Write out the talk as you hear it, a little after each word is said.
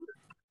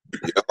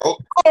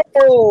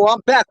Oh,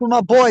 I'm back with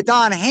my boy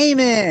Don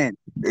Heyman.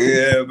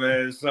 Yeah,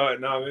 man. Sorry,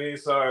 no, man.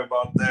 Sorry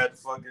about that.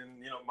 Fucking,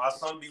 my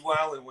son be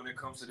wilding when it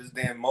comes to this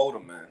damn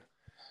modem, man.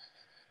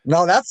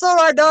 No, that's all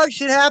right, dog.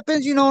 Shit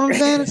happens. You know what I'm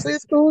saying?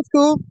 It's cool. It's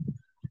cool.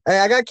 Hey,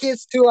 I got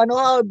kids too. I know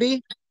how it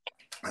be.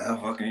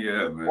 Fucking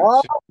yeah, man.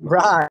 All Shit.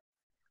 right.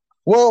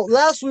 Well,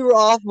 last we were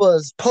off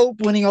was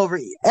Pope winning over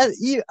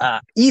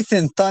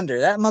Ethan Thunder.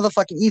 That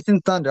motherfucking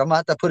Ethan Thunder. I'm gonna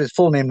have to put his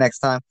full name next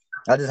time.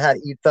 I just had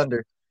E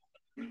Thunder.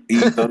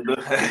 E Thunder.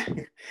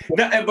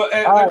 No, but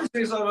Uh, let me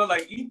say something.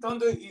 Like E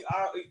Thunder,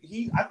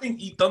 I think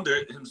E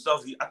Thunder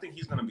himself. I think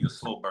he's gonna be a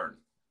slow burn.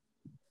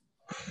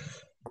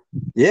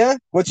 yeah.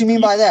 What you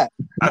mean by that?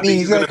 I I think mean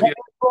he's gonna be.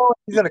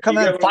 he's gonna come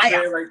You in get and what I'm fight.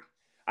 saying? Like,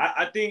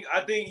 I think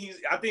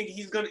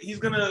he's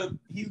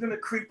gonna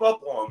creep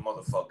up on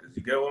motherfuckers.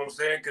 You get what I'm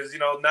saying? Because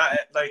not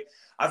like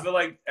I feel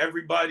like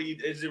everybody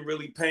isn't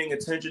really paying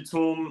attention to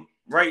him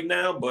right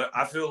now, but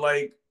I feel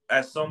like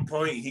at some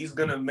point he's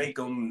gonna make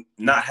them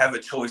not have a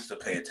choice to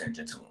pay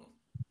attention to him.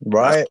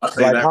 Right. I'll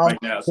say Like that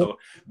right now. So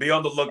be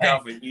on the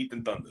lookout for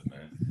Ethan Thunder,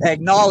 man.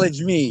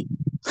 acknowledge me.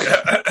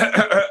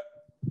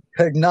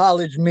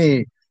 Acknowledge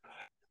me.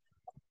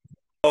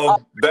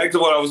 Back to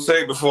what I was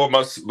saying before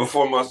my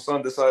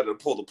son decided to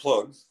pull the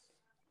plug.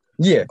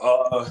 Yeah.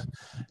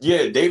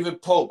 Yeah,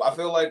 David Pope. I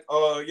feel like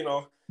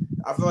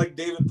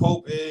David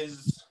Pope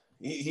is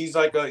he's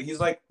like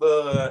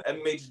the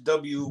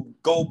MHW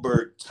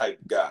Goldberg type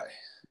guy.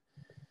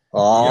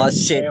 Oh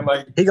shit!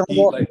 Like He gonna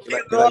go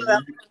on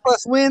that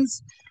plus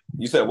wins.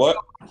 You said what?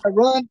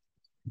 Run.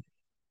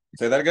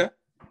 Say that again.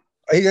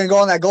 Are you gonna go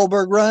on that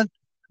Goldberg run?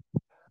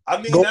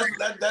 I mean,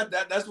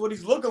 that's what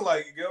he's looking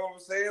like. You get what I'm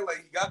saying?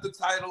 Like, he got the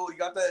title, he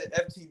got the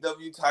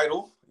FTW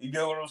title. You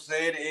get what I'm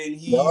saying?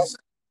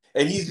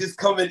 And he's just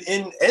coming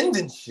in,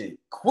 ending shit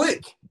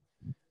quick,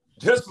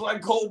 just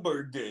like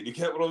Goldberg did. You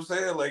get what I'm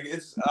saying? Like,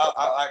 it's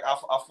I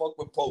fuck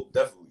with Pope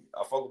definitely.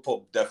 I fuck with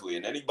Pope definitely.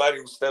 And anybody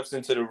who steps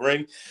into the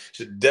ring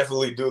should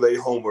definitely do their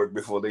homework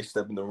before they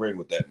step in the ring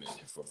with that man.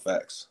 For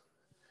facts.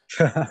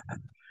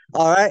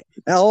 All right.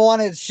 And I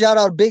want to shout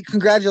out big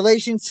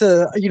congratulations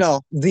to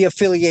the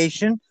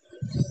affiliation.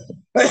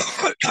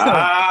 Doug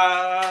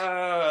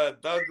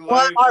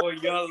Life for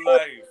your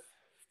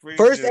life.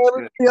 First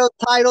ever field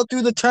title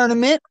through the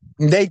tournament.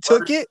 They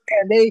took it,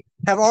 and they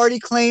have already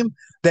claimed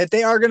that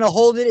they are going to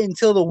hold it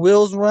until the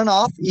wheels run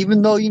off,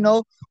 even though,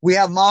 we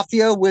have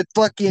Mafia with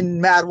fucking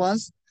Mad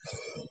Ones.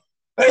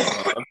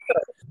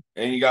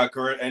 And he got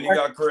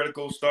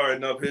Critical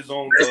starting up his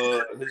own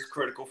his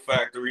Critical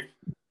factory.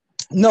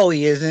 No,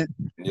 he isn't.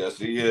 Yes,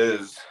 he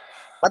is.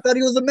 I thought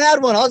he was a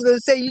Mad One. I was going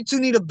to say you two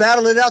need to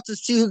battle it out to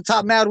see who the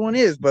top Mad One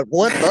is, but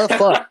what the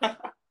fuck?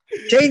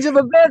 Change of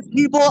events,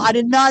 people. I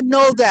did not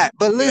know that.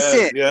 But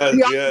listen. Yes.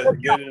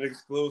 Get an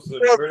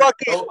exclusive.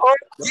 Fucking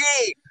OG.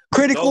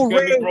 Critical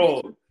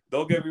Ring.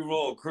 Don't get me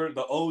wrong.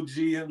 The OG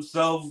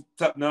himself,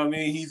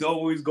 he's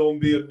always going to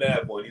be a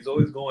Mad One. He's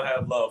always going to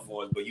have love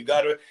for us. But you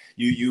got to,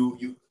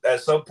 you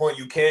at some point,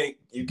 you can't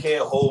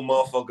hold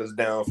motherfuckers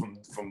down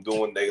from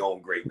doing their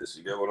own greatness.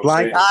 You get what I'm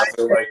saying? I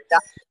feel like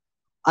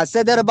I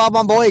said that about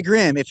my boy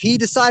Grim. If he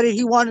decided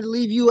he wanted to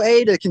leave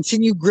UA to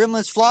continue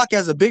Gremlin's Flock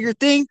as a bigger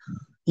thing,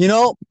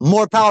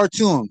 more power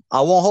to him.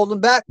 I won't hold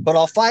him back, but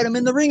I'll fight him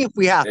in the ring if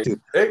we have to.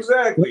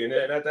 Exactly. And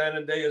at the end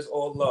of the day, it's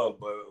all love.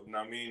 But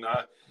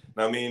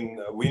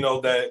we know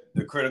that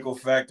the Critical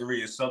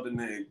Factory is something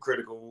that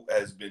Critical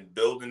has been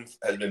building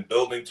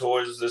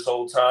towards this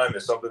whole time.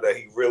 It's something that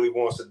he really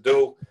wants to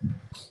do.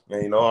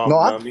 And, I'm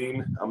not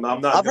going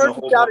to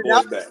hold my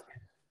boys back.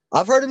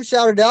 I've heard him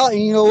shout it out,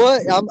 and you know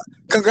what?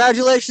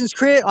 Congratulations,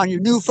 Crit, on your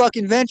new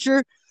fucking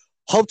venture.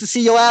 Hope to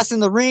see your ass in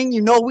the ring.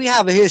 We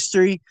have a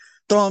history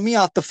throwing me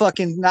out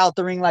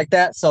the ring like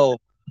that. So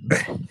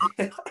I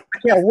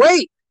can't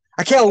wait.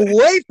 I can't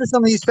wait for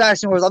some of these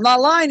fashion wars. I'm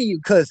not lying to you,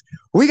 because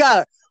we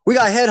got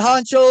head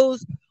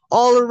honchos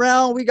all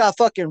around. We got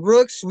fucking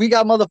rooks. We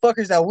got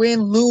motherfuckers that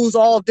win, lose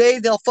all day.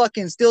 They'll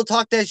fucking still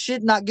talk that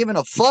shit, not giving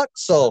a fuck.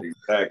 So,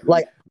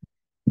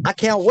 I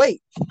can't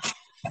wait.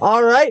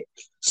 All right.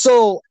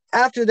 So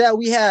after that,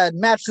 we had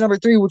match number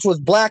 3, which was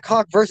Black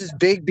Hawk versus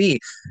Big B.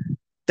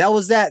 That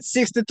was that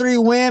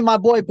 6-3 win. My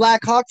boy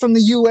Black Hawk from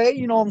the UA.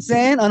 You know what I'm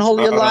saying?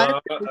 Unholy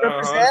Alliance.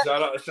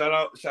 Shout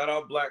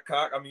out Black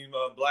Hawk.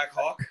 Black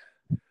Hawk.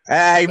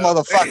 Hey,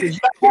 motherfuckers.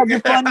 I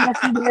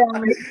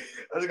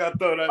just got to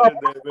throw that in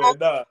there,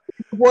 man.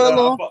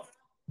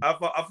 I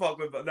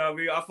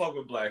fuck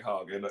with Black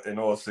Hawk in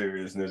all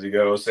seriousness. You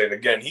get what I'm saying?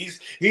 Again,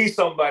 he's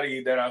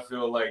somebody that I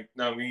feel like.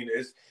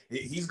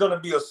 He's gonna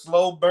be a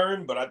slow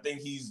burn, but I think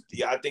he's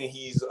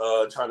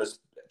trying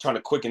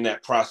to quicken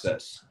that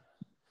process.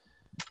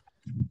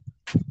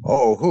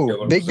 Oh,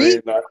 who? Big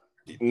B? Black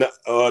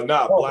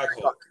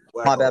Hawk.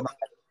 My bad.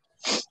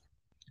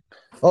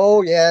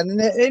 Oh yeah, and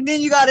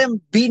then you got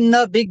him beating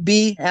up Big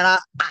B, and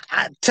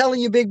I'm telling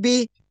you, Big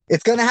B,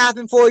 it's gonna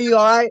happen for you.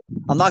 All right,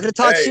 I'm not gonna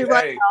talk shit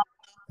right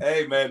now.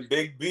 Hey man,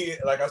 Big B.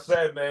 Like I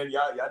said, man,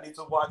 y'all need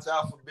to watch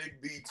out for Big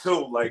B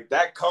too. Like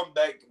that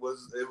comeback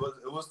was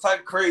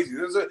type crazy.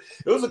 It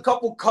was a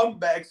couple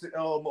comebacks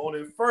on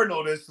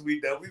Inferno this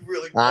week that we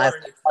really I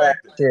weren't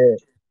expecting.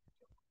 shit.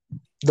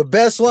 The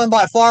best one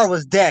by far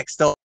was Dex,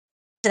 though.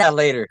 That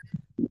later.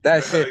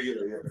 That shit.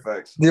 Yeah,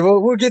 facts. Yeah,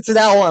 we'll get to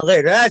that one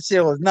later. That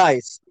shit was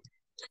nice.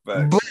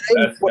 Facts.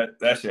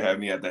 That should have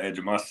me at the edge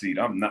of my seat.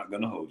 I'm not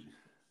gonna hold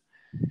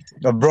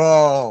you,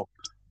 bro.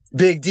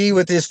 Big D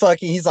with his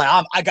fucking, he's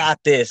like, I got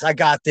this.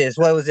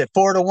 What was it,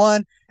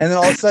 4-1? And then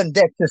all of a sudden,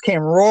 Dex just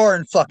came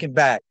roaring fucking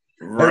back.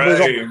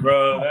 Right,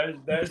 bro.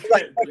 That's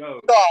like,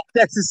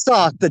 Dex is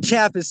soft. The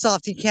champ is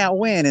soft. He can't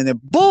win. And then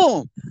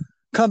boom,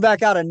 come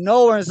back out of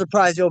nowhere and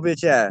surprise your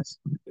bitch ass.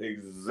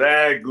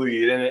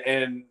 Exactly.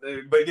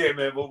 But yeah,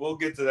 man, we'll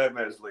get to that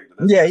match later.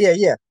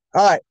 Yeah.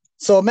 All right.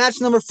 So match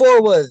number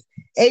 4 was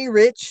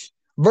A-Rich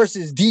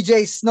versus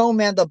DJ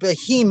Snowman, the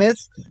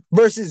behemoth,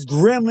 versus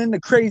Gremlin, the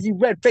crazy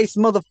red-faced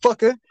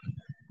motherfucker.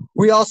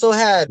 We also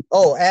had,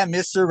 and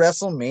Mr.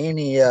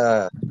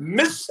 WrestleMania.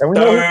 Mr.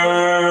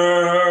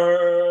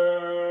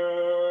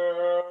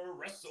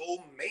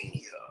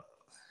 WrestleMania.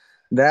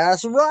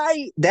 That's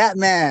right. That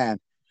man.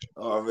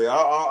 Oh man,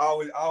 I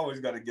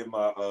always got to get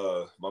my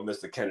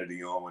Mr.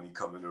 Kennedy on when he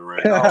come in the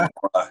ring.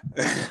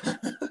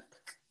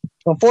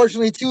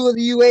 Unfortunately, 2 of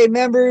the UA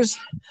members,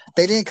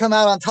 they didn't come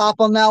out on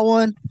top on that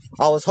one.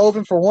 I was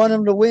hoping for one of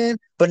them to win,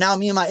 but now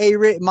me and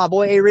my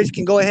boy A-Rich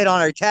can go ahead on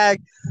our tag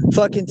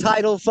fucking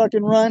title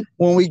fucking run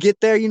when we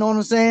get there, you know what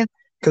I'm saying?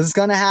 Because it's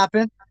going to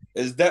happen.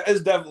 It's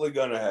definitely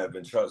going to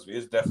happen, trust me.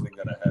 It's definitely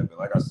going to happen,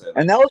 like I said.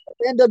 And that was for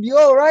the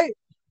NWO, right?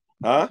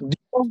 Huh?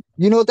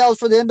 You know what that was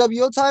for the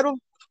NWO title?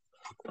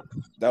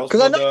 That was for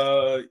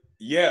the...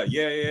 Yeah.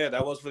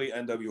 That was for the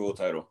NWO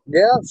title.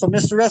 Yeah, so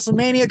Mr.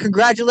 WrestleMania,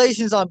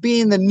 congratulations on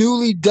being the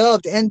newly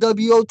dubbed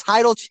NWO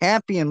title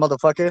champion,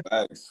 motherfucker.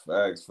 Facts.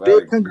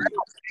 Big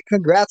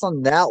congrats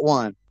on that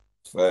one.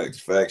 Facts.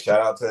 Shout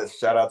out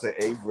to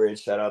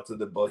A-Bridge. Shout out to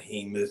the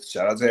Behemoth.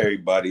 Shout out to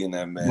everybody in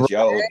that match.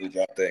 Y'all what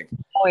y'all think?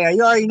 Oh yeah,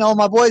 you already know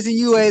my boys in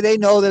UA. They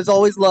know there's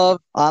always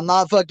love. I'm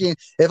not fucking.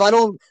 If I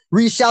don't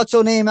re-shout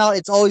your name out,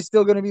 it's always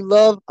still gonna be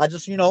love. I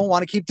just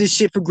want to keep this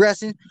shit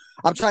progressing.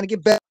 I'm trying to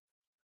get better.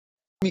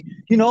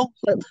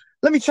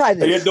 Let me try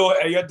this. You're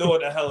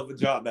doing a hell of a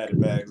job at it,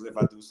 Bags, if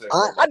I do say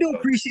so. I do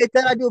appreciate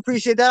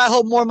that. I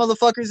hope more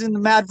motherfuckers in the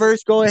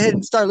Madverse go ahead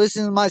and start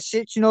listening to my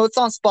shit. It's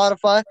on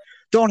Spotify.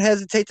 Don't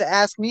hesitate to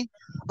ask me.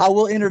 I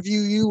will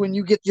interview you when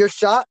you get your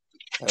shot.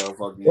 Hell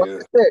fucking yeah.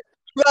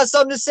 You got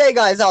something to say,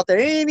 guys out there.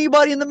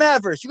 Anybody in the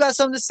Madverse, you got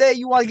something to say,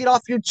 you want to get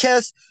off your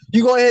chest,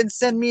 you go ahead and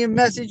send me a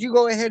message. You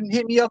go ahead and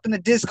hit me up in the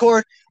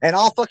Discord, and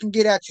I'll fucking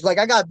get at you. Like,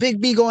 I got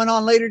Big B going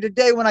on later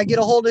today when I get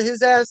a hold of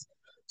his ass.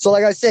 So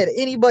like I said,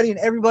 anybody and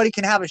everybody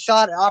can have a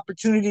shot, an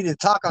opportunity to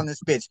talk on this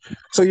bitch.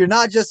 So you're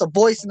not just a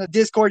voice in the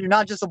Discord. You're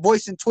not just a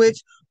voice in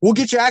Twitch. We'll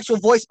get your actual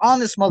voice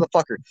on this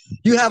motherfucker.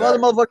 You have other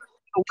motherfuckers,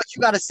 what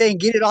you got to say and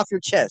get it off your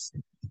chest.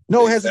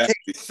 No hesitation.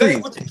 Say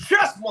it with your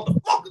chest,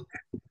 motherfucker.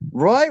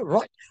 Right.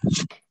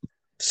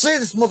 Say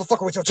this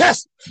motherfucker with your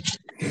chest.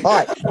 All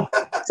right.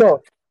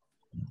 So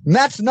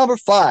match number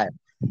 5.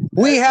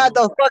 We had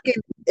the fucking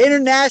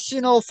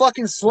international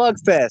fucking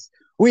slugfest.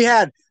 We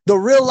had the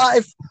real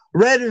life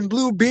red and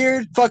blue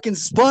beard fucking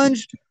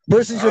Sponge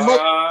versus your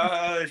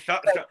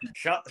shout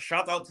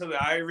out to the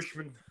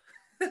Irishman.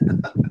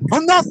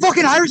 I'm not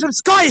fucking Irish, I'm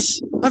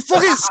Scottish. I'm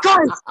fucking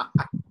Scottish.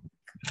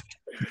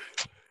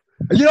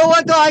 You know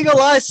what though? I ain't gonna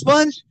lie,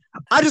 Sponge.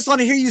 I just want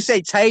to hear you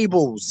say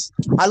tables.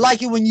 I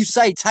like it when you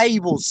say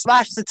tables.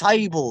 Smash the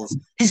tables.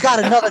 He's got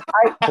another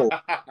table.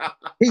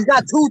 He's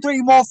got 2-3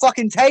 more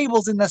fucking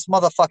tables in this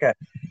motherfucker.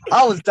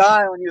 I was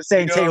dying when you were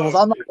saying tables.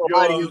 I'm not gonna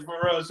lie to you. For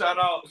real, shout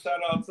out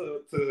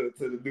to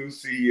the new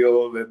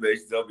CEO of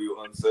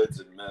MHW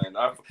Uncensored, man.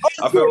 I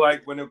feel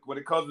like when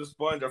it comes to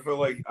Sponge, I feel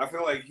like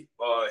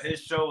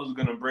his show is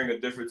gonna bring a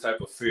different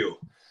type of feel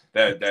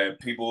that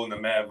people in the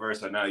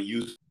Madverse are not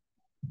used to.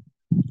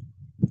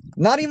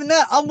 Not even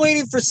that. I'm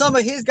waiting for some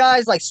of his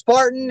guys like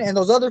Spartan and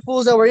those other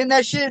fools that were in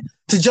that shit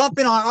to jump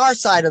in on our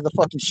side of the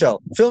fucking show.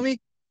 Feel me?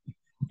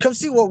 Come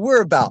see what we're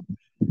about.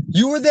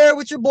 You were there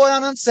with your boy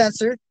on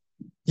Uncensored.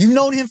 You've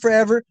known him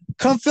forever.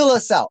 Come fill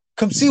us out.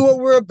 Come see what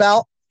we're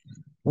about.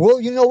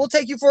 We'll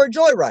take you for a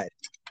joyride.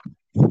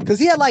 Because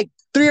he had like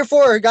 3 or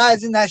 4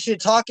 guys in that shit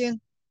talking,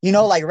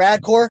 like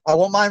Radcore. I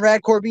won't mind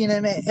Radcore being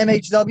in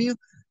MHW.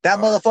 That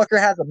motherfucker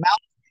has a mouth,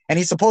 and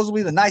he's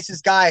supposedly the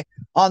nicest guy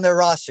on their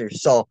roster.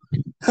 So,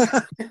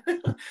 yeah,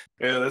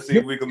 let's see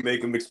if we can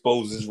make him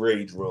expose his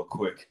rage real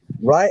quick.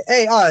 Right?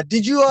 Hey,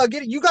 did you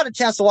you got a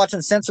chance to watch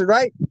Uncensored,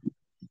 right?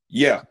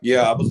 Yeah,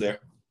 I was there.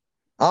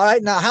 All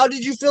right, now how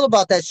did you feel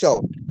about that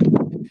show?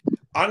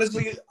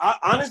 Honestly,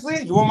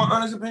 you want my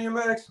honest opinion,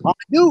 Max? I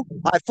do.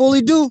 I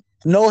fully do.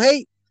 No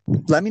hate.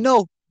 Let me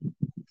know.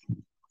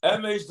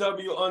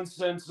 MHW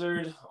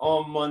Uncensored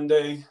on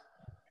Monday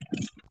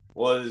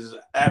was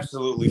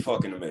absolutely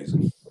fucking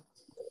amazing.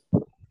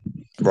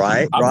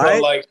 Right. I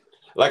feel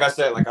like I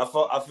said,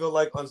 I feel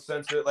like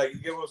Uncensored, like, you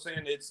get what I'm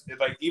saying? It's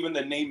like even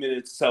the name in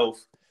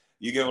itself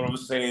You get what I'm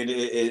saying?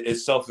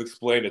 It's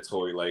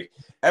self-explanatory. Like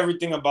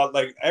everything about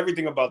that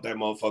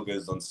motherfucker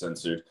is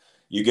uncensored.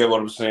 You get what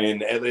I'm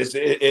saying?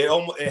 It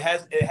almost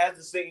has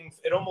the same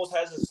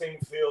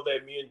feel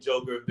that me and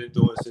Joker have been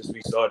doing since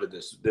we started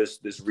this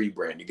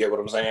rebrand. You get what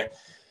I'm saying?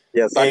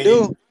 Yes, I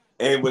do.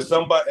 And with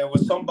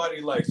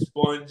somebody like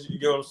Sponge, you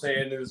get what I'm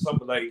saying? There's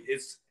something like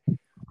it's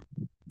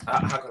how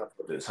can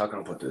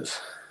I put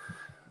this?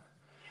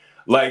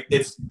 Like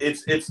it's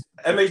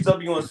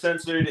MHW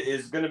Uncensored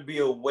is gonna be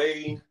a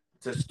way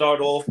to start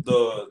off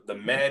the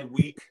Mad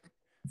Week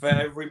for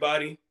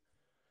everybody.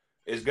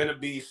 It's gonna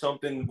be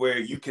something where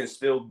you can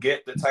still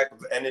get the type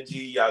of energy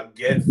y'all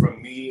get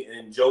from me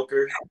and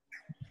Joker,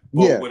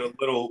 but with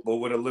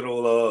a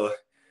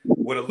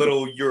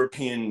little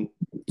European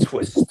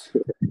twist.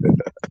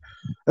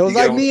 It was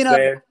like me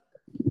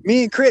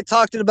and Crit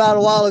talked about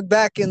a while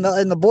back in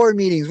the board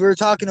meetings. We were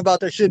talking about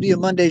there should be a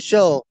Monday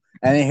show.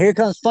 And then here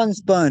comes Fun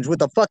Sponge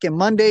with a fucking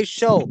Monday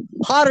show.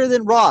 Hotter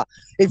than Raw.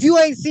 If you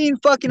ain't seen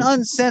fucking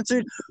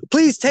Uncensored,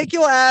 please take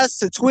your ass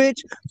to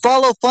Twitch,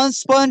 follow Fun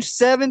Sponge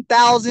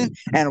 7000,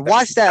 and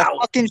watch that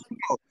fucking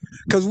show.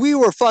 Because we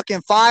were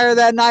fucking fire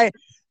that night.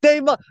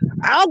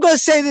 I'm going to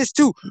say this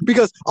too,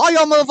 because all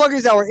y'all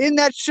motherfuckers that were in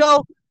that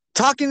show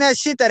talking that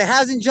shit that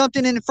hasn't jumped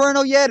in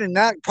Inferno yet and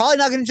probably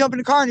not going to jump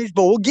into Carnage,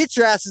 but we'll get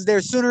your asses there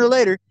sooner or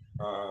later.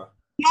 Y'all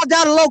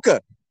down to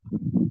Loca.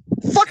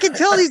 Fucking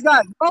tell these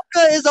guys,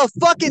 Loca is a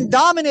fucking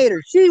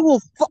dominator. She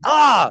will.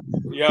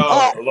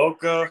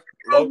 Loca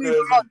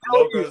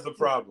is a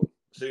problem.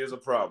 She is a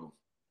problem.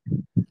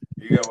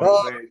 You get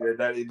what I'm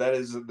saying? That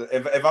is,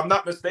 if I'm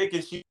not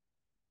mistaken, she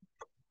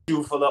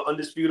for the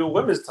undisputed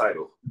women's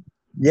title.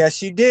 Yes,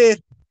 she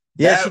did.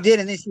 Yes, she did,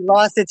 and then she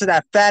lost it to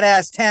that fat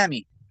ass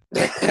Tammy.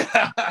 Hey,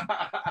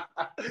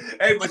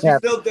 but she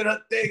still did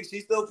her thing. She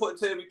still put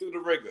Tammy through the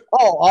ringer.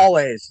 Oh,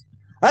 always.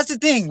 That's the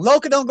thing.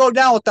 Loca don't go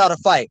down without a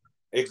fight.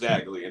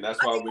 Exactly, and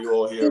that's why we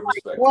all here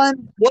respect.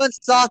 One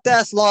soft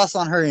ass loss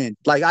on her end.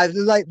 Like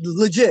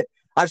legit.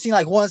 I've seen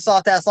like one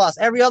soft ass loss.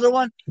 Every other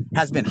one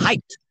has been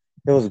hyped.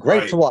 It was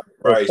great to watch.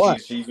 Right.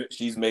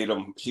 She's made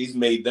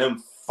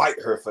them fight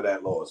her for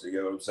that loss. You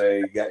get what I'm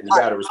saying? You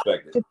gotta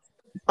respect it.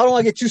 I don't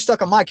want to get too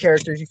stuck on my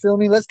characters. You feel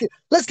me? Let's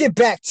get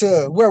back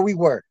to where we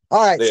were.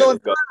 All right. So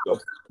go.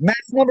 Match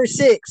number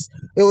 6.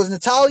 It was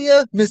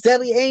Natalya, Miss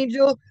Deadly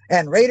Angel,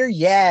 and Raider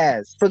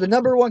Yaz for the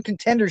 #1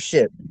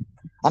 contendership.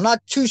 I'm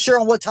not too sure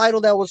on what title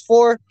that was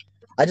for.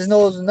 I just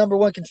know it was the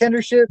 #1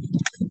 contendership.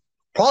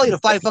 Probably to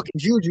fight fucking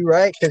Juju,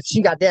 right? Because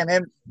she got damn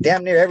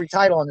near every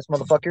title on this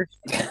motherfucker.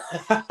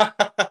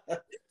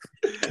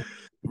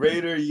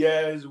 Raider,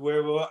 yes,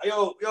 werewolf.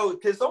 Yo,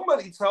 can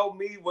somebody tell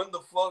me when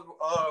the fuck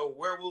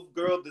Werewolf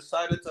Girl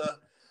decided to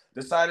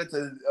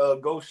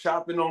go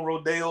shopping on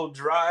Rodeo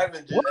Drive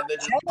and then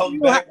just come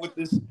back with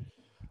this?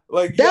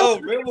 Like,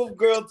 Werewolf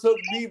Girl took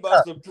me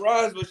by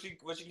surprise when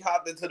she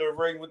hopped into the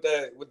ring with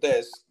that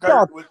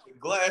skirt with the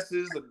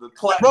glasses and the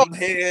platinum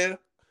hair.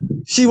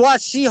 She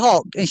watched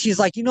She-Hulk and she's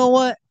like, you know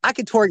what? I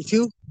can twerk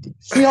too.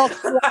 She-Hulk,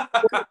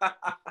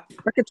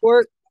 I can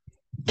twerk.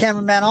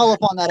 Cameraman all up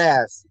on that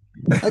ass.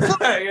 Like,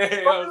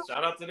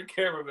 shout out to the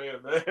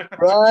cameraman, man.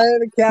 Right,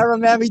 the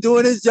cameraman be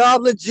doing his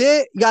job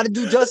legit. You got to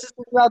do justice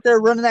when you're out there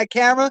running that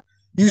camera.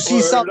 You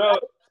see something.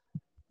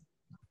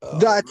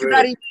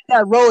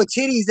 That row of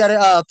titties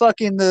that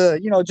fucking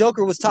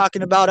Joker was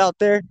talking about out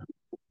there.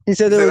 He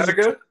said there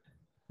was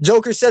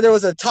Joker said there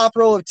was a top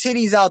row of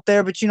titties out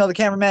there, but the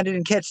cameraman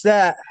didn't catch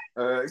that.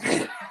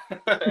 Hey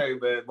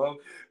man,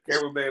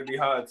 cameraman be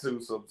hot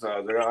too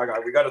sometimes. We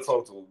got to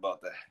talk to him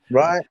about that.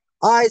 Right.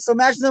 All right. So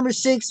match number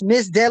 6,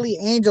 Miss Deadly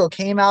Angel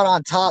came out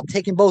on top,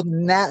 taking both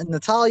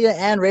Natalya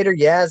and Raider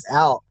Yaz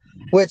out.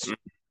 Which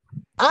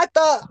I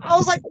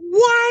was like,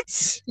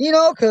 what?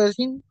 Because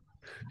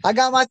I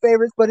got my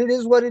favorites, but it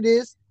is what it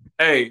is.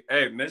 Hey,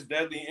 Miss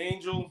Deadly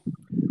Angel,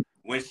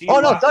 when she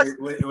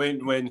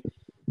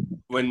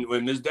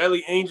when Miss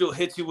Deadly Angel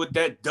hits you with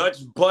that Dutch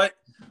butt,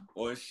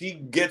 or she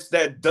gets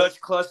that Dutch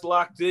clutch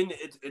locked in,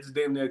 it's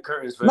damn near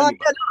curtains for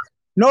anybody.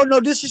 No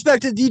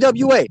disrespect to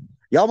DWA.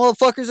 Y'all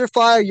motherfuckers are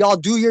fire. Y'all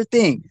do your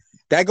thing.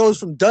 That goes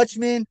from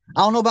Dutchman.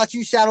 I don't know about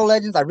you, Shadow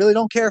Legends. I really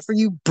don't care for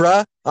you,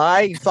 bruh. All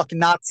right, you fucking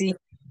Nazi.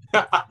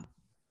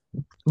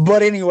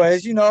 But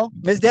anyways,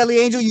 Miss Deadly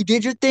Angel, you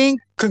did your thing.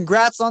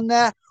 Congrats on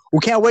that. We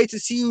can't wait to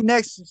see you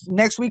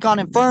next week on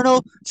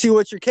Inferno. See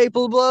what you're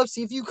capable of.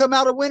 See if you come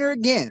out a winner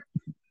again.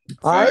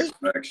 All right.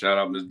 Shout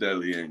out Miss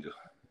Deadly Angel.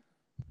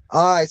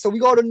 All right. So we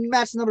go to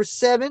match number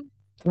 7.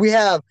 We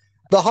have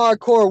the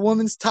hardcore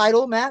women's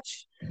title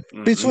match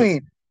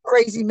between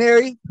Crazy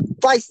Mary,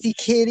 Feisty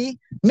Kitty,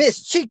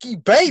 Miss Cheeky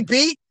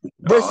Baby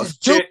versus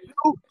Juju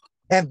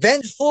and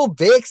Vengeful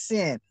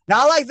Vixen.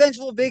 Now I like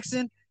Vengeful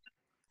Vixen.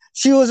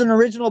 She was an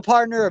original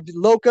partner of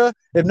Loca.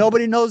 If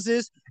nobody knows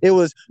this, it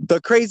was the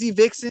Crazy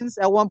Vixens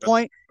at one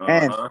point.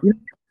 And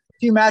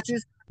few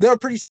matches, they were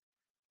pretty.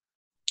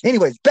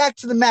 Anyways, back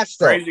to the match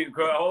though.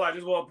 Hold on, I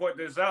just want to point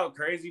this out.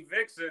 Crazy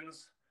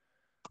Vixens,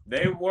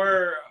 they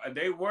were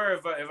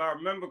if I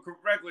remember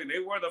correctly, they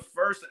were the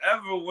first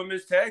ever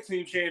women's tag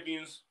team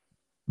champions.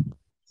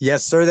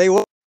 Yes, sir, they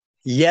were.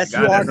 Yes, you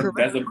are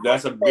correct.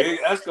 That's a big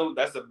escalate.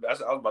 I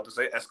was about to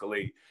say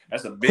escalade.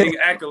 That's a big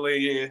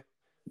accolade here.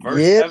 First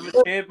ever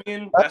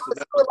champion.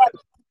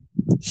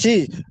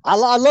 I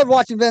love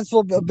watching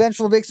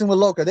Vengeful Vixen with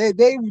Loca. They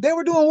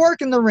were doing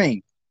work in the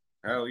ring.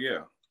 Hell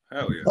yeah.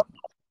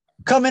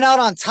 Coming out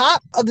on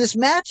top of this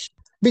match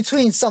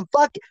between some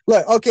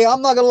look. Okay,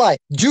 I'm not gonna lie.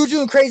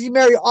 Juju and Crazy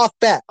Mary off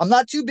bat. I'm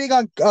not too big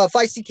on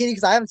Feisty Kitty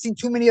because I haven't seen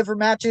too many of her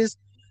matches.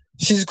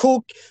 She's a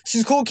cool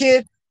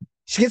kid.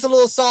 She gets a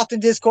little soft in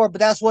Discord, but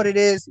that's what it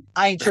is.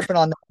 I ain't tripping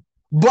on that.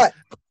 But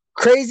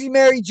Crazy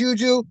Mary,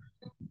 Juju,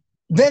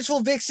 Vengeful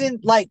Vixen,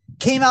 like,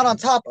 came out on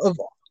top of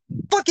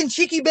fucking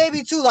Cheeky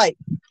Baby too. Like,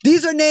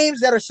 these are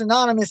names that are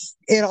synonymous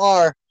in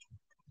our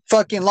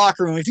fucking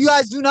locker room. If you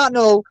guys do not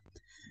know,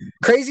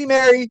 Crazy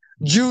Mary,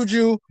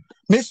 Juju,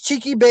 Miss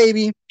Cheeky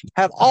Baby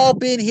have all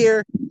been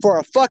here for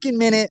a fucking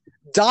minute,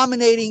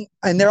 dominating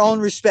in their own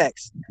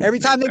respects. Every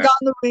time they got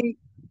in the ring,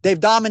 they've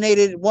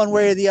dominated one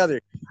way or the other.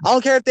 I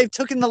don't care if they've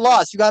taken the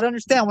loss. You got to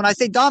understand, when I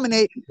say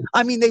dominate,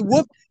 I mean they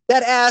whooped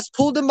that ass,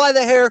 pulled him by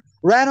the hair,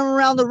 ran him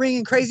around the ring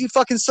in crazy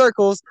fucking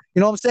circles.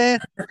 You know what I'm saying?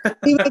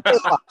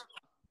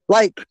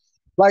 like,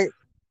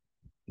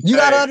 you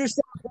got to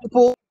understand,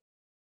 people,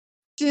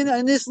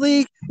 in this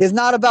league is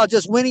not about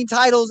just winning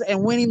titles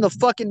and winning the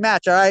fucking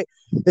match, all right?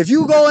 If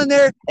you go in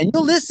there and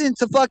you'll listen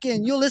to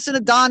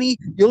Donnie,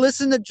 you'll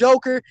listen to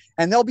Joker,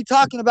 and they'll be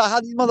talking about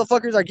how these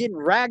motherfuckers are getting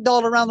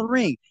ragdolled around the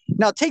ring.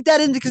 Now, take that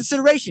into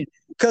consideration,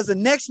 because the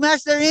next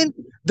match they're in,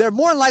 they're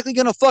more than likely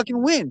going to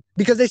fucking win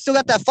because they still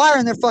got that fire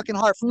in their fucking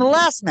heart from the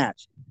last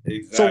match.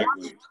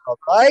 Exactly. So,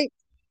 right?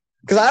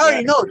 Because I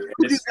already know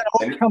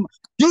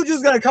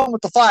Juju's going to come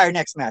with the fire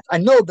next match. I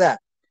know that.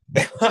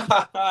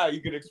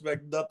 You can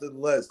expect nothing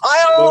less.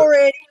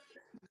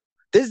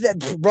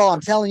 Bro,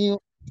 I'm telling you,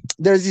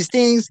 there's these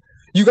things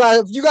you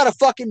gotta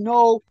fucking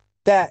know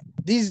that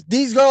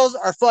these girls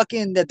are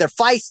fucking, that they're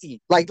feisty.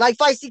 Like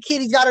Feisty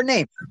Kitty's got her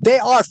name. They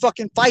are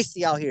fucking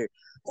feisty out here.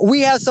 We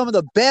have some of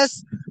the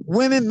best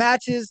women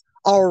matches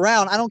all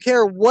around. I don't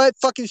care what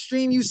fucking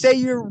stream you say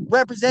you're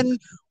representing,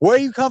 where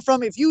you come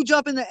from. If you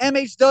jump in the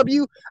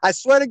MHW, I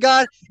swear to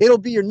God, it'll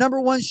be your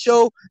number one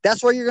show.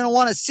 That's where you're gonna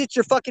want to sit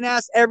your fucking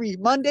ass every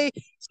Monday,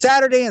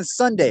 Saturday, and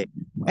Sunday.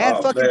 And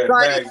fucking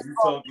Friday. You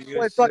talking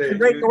your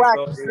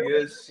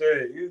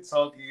shit. You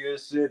talking your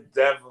shit,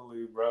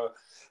 definitely, bro.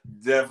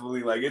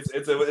 Definitely. Like,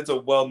 it's a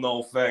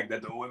well-known fact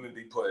that the women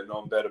be putting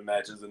on better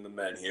matches than the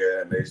men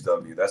here at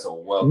MHW. That's a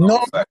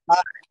well-known fact.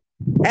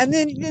 And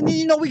then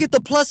you know we get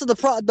the plus of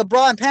the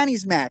bra and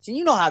panties match, and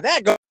you know how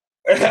that goes.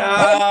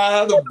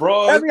 The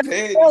bra and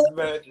panties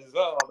matches.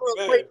 Oh,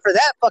 man. Wait for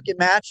that fucking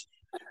match.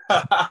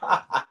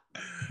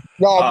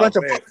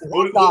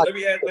 Let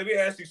me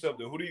ask you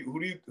something. Who do you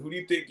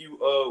think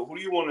who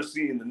do you want to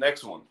see in the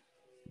next one?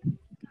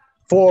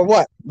 For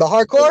what? The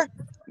hardcore?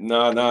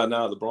 No.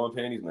 The bra and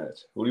panties match.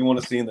 Who do you want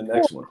to see in the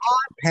next one?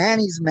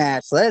 Panties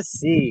match. Let's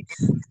see.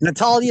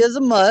 Natalia's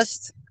a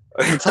must.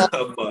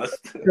 A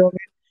must.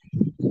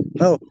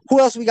 Oh, who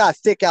else we got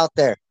thick out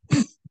there?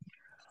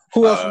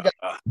 Who else we got?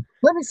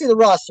 Let me see the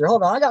roster.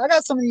 Hold on. I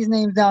got some of these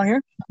names down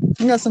here.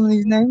 I got some of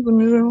these names. Let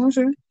me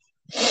see.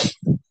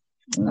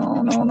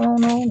 No.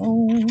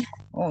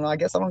 Oh, no, I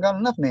guess I don't got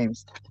enough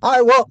names. All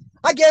right, well,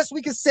 I guess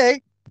we could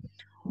say,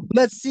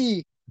 let's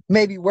see,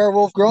 maybe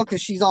Werewolf Girl,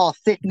 because she's all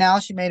thick now.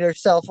 She made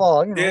herself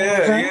all, you know.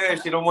 Yeah,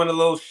 she don't want a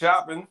little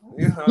shopping.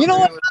 You know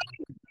what?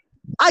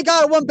 I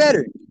got one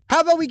better.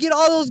 How about we get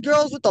all those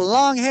girls with the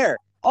long hair?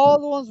 All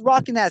the ones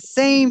rocking that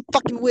same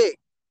fucking wig.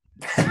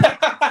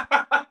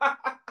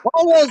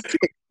 All those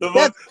chicks. The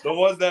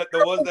ones that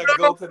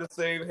go to the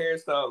same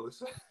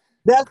hairstylist.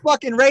 That's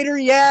fucking Raider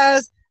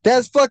Yaz.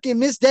 That's fucking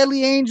Miss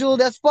Deadly Angel.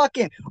 That's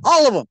fucking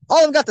all of them. All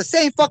of them got the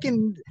same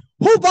fucking.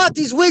 Who bought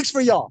these wigs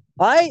for y'all?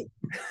 All right.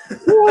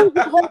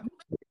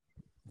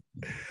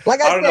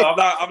 Like I said,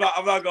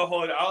 I'm not gonna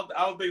hold it. I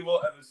don't think we'll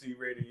ever see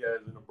Raider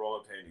Yaz in a bra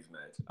and panties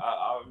match.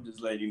 I'm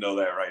just letting you know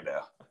that right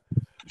now.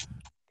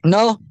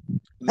 No.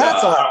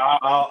 That's all right.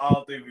 I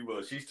don't think we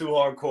will. She's too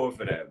hardcore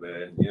for that,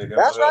 man. You know,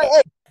 that's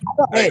right.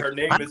 Hey, her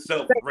name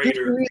itself,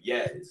 Raider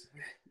Yaz.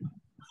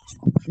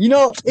 You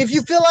know, if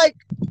you feel like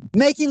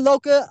making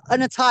Loca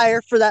an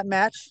attire for that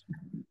match,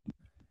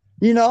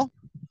 you know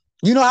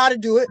how to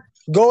do it.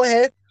 Go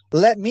ahead,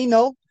 let me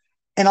know,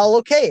 and I'll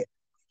okay it.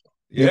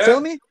 You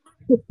feel me?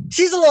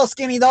 She's a little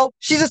skinny though.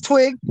 She's a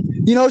twig.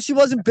 You know, she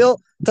wasn't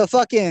built to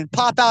fucking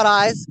pop out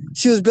eyes.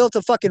 She was built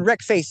to fucking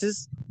wreck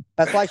faces.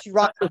 That's why she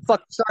rocks with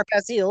fucking sharp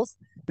ass heels.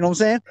 You know what I'm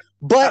saying?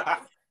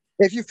 But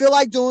if you feel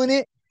like doing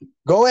it,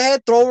 go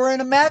ahead, throw her in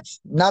a match.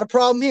 Not a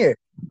problem here.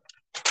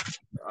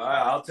 All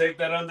right, I'll take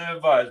that under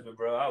advisement,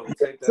 bro. I will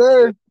take that.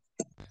 Sir.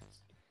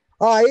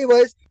 All right,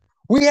 anyways,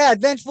 we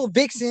had Vengeful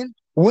Vixen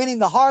winning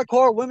the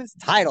hardcore women's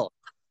title.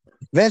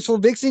 Vengeful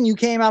Vixen, you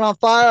came out on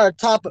fire at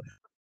top of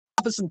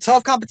some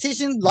tough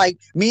competition. Like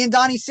me and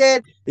Donnie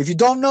said, if you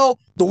don't know,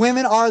 the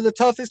women are the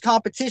toughest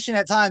competition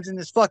at times in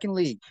this fucking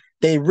league.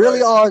 They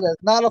really are.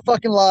 That's not a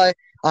fucking lie.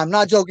 I'm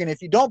not joking.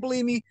 If you don't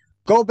believe me,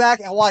 go back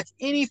and watch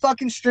any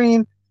fucking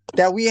stream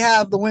that we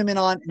have the women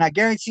on, and I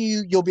guarantee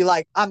you, you'll be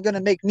like, I'm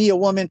gonna make me a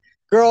woman.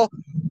 Girl,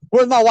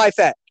 where's my wife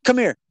at? Come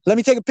here. Let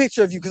me take a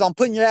picture of you because I'm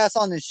putting your ass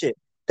on this shit.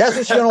 That's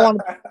what you're gonna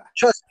want to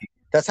trust me.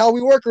 That's how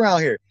we work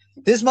around here.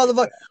 This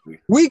motherfucker,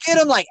 we get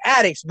them like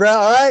addicts, bro.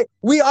 All right,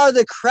 we are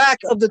the crack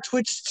of the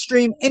Twitch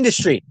stream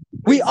industry.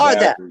 We are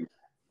that. You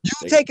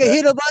take a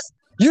hit of us,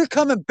 you're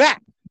coming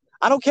back.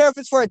 I don't care if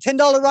it's for a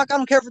 $10 rock. I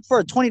don't care if it's for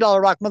a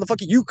 $20 rock,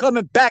 motherfucker. You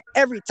coming back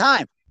every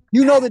time.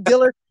 You know the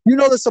dealer. You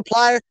know the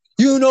supplier.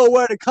 You know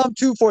where to come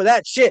to for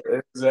that shit.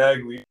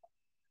 Exactly.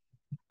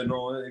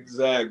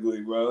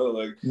 Exactly, bro.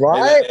 Like,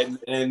 right,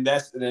 and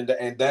that's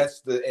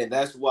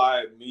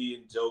why me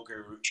and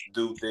Joker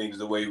do things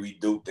the way we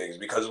do things,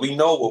 because we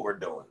know what we're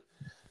doing.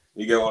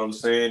 You get what I'm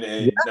saying?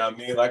 And I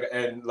mean,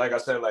 like I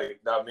said,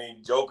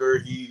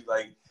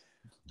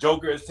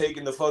 Joker has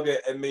taken the fucking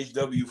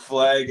MHW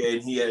flag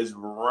and he has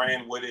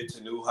ran with it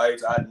to new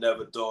heights. I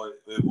never thought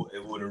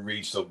it would have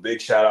reached. So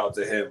big shout out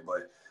to him.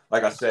 But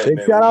like I said,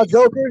 big shout out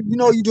Joker. You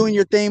know you're doing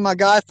your thing, my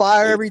guy.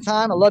 Fire every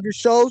time. I love your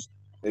shows.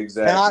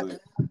 Exactly.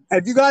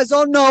 If you guys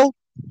don't know,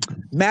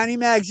 Manny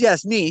Mags,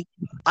 yes, me.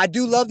 I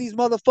do love these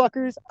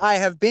motherfuckers. I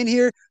have been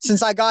here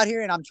since I got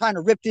here, and I'm trying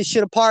to rip this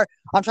shit apart.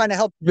 I'm trying to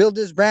help build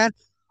this brand.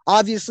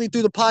 Obviously,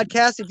 through the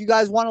podcast. If you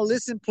guys want to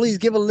listen, please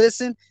give a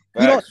listen.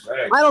 I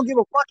don't give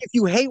a fuck if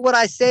you hate what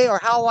I say or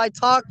how I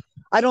talk.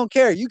 I don't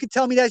care. You can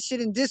tell me that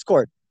shit in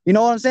Discord. You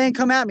know what I'm saying?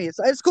 Come at me.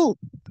 It's cool.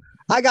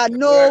 I got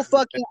no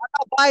fucking, I'm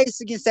not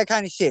biased against that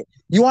kind of shit.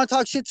 You want to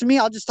talk shit to me?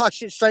 I'll just talk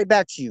shit straight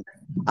back to you.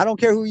 I don't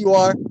care who you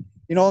are.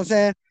 You know what I'm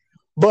saying?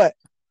 But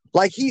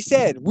like he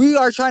said, we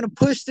are trying to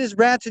push this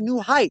brand to new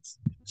heights.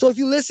 So if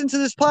you listen to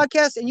this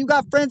podcast and you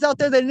got friends out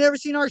there that never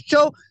seen our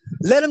show,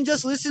 let them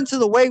just listen to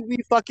the way we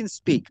fucking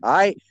speak. All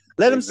right.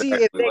 Let them see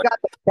if they got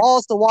the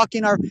balls to walk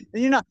in our,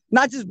 you know,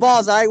 not just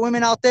balls. All right,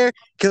 women out there,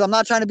 because I'm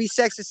not trying to be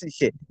sexist and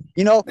shit.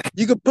 You know,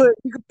 you could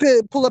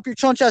pull up your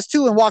chonchas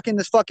too and walk in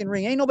this fucking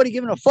ring. Ain't nobody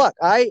giving a fuck.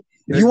 All right.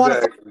 If you want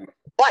to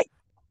fight.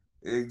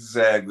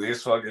 Exactly.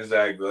 It's fucking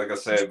exactly. Like I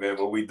said, man,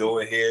 what we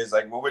doing here is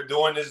like what we're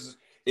doing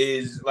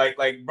is like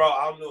bro,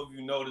 I don't know if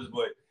you noticed,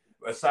 but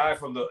aside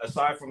from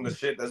the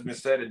shit that's been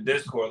said in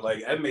Discord,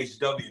 like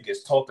MHW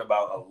gets talked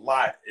about a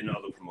lot in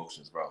other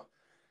promotions, bro.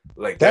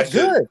 Like that's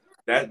good.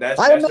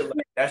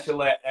 That should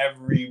let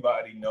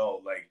everybody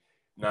know. Like,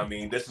 you know what I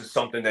mean, this is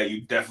something that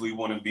you definitely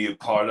want to be a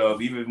part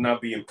of. Even if not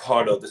being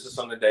part of, this is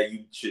something that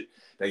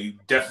you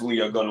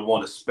definitely are gonna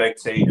want to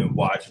spectate and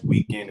watch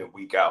week in and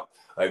week out.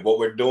 Like what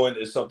we're doing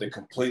is something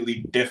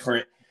completely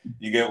different.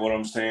 You get what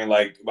I'm saying?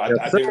 Like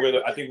I think we're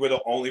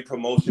the only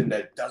promotion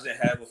that doesn't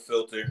have a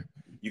filter.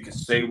 You can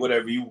say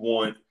whatever you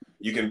want.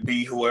 You can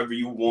be whoever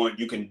you want.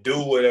 You can do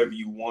whatever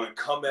you want.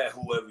 Come at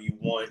whoever you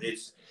want.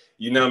 It's,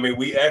 you know what I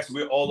mean?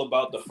 We're all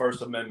about the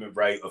First Amendment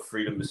right of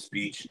freedom of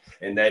speech,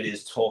 and that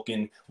is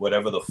talking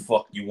whatever the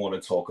fuck you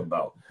want to talk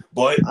about.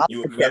 But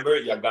you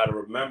gotta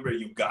remember,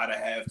 you gotta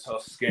have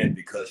tough skin,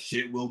 because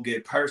shit will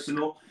get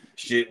personal,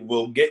 shit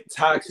will get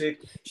toxic,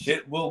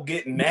 shit will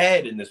get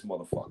mad in this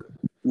motherfucker.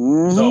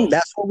 Mm-hmm. So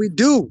that's what we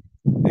do.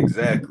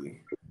 Exactly.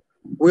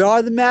 We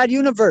are the Mad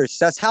Universe.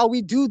 That's how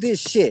we do this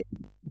shit.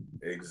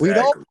 Exactly. We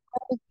don't,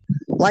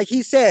 like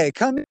he said,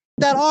 come in with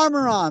that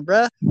armor on,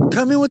 bruh.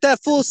 Come in with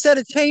that full set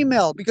of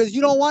chainmail, because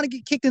you don't want to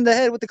get kicked in the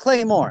head with the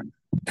claymore.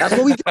 That's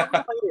what we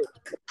do.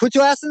 Put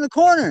your ass in the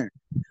corner.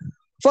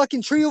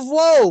 Fucking tree of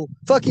woe.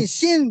 Fucking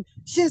shins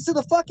to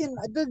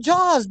the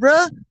jaws,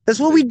 bruh. That's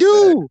what we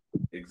do.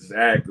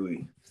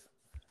 Exactly.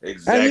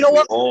 And you know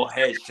what? All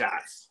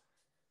headshots.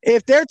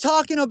 If they're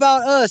talking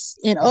about us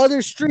in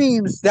other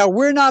streams that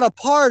we're not a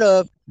part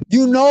of,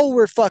 you know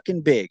we're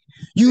fucking big.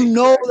 You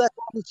know that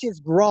this shit's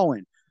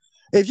growing.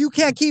 If you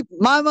can't keep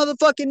my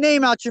motherfucking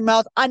name out your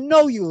mouth, I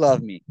know you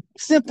love me.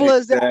 Simple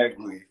as that.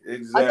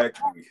 Exactly. I type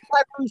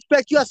of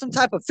respect. You have some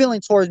type of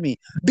feeling towards me.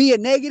 Be it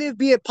negative,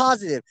 be it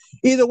positive.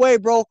 Either way,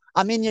 bro,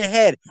 I'm in your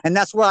head, and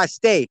that's where I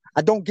stay.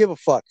 I don't give a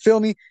fuck. Feel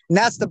me? And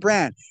that's the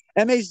brand.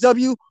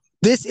 MHW,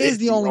 this is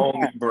the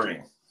only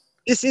brand.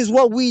 This is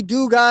what we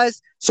do,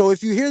 guys. So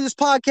if you hear this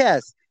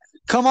podcast,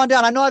 come on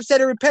down. I know I've said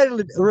it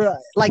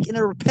like in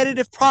a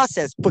repetitive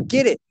process, but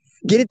get it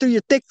through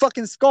your thick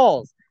fucking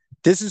skulls.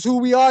 This is who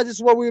we are. This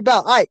is what we're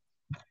about. All right,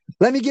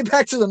 let me get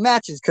back to the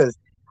matches, because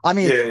I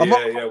mean,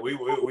 we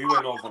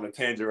went off on a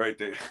tangent right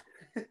there.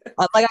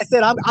 Like I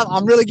said,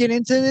 I'm really getting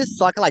into this,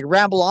 so I can like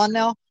ramble on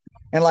now,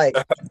 and like,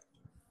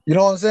 you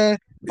know what I'm saying?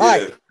 All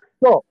right,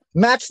 so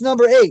match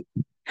number 8.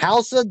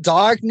 House of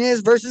Darkness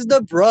versus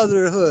the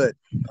Brotherhood.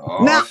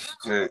 Now,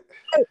 shit.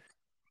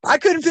 I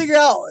couldn't figure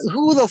out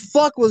who the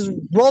fuck was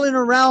rolling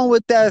around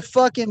with that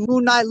fucking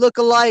Moon Knight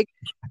lookalike,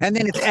 and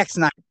then it's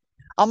X-Knight.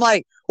 I'm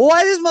like, well,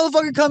 why did this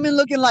motherfucker come in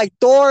looking like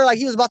Thor? Like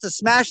he was about to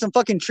smash some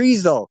fucking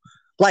trees, though.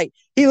 Like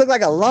he looked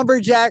like a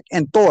lumberjack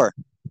and Thor.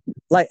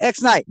 Like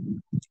X-Knight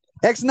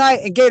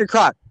and Gator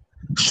Croc.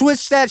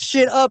 Switch that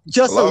shit up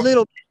just a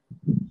little.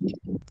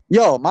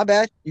 Yo, my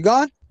bad. You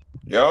gone?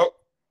 Yo.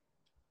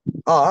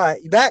 Oh, all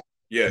right. You back?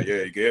 Yeah.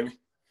 You get me?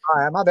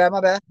 All right. My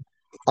bad.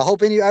 I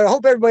hope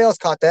everybody else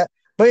caught that.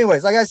 But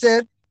anyways, like I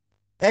said,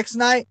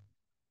 X-Knight,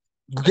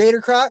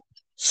 Gator Croc,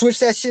 switch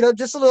that shit up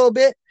just a little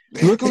bit,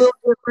 look a little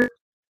different.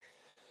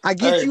 I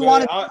get Hey, you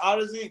man, want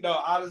honestly,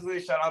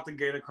 shout out to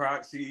Gator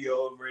Croc,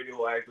 CEO of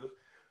Radioactive.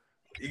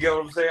 You get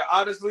what I'm saying?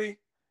 Honestly,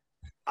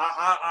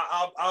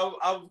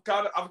 I'm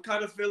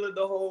kind of feeling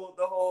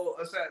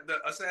the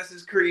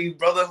Assassin's Creed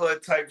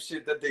Brotherhood type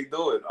shit that they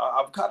doing.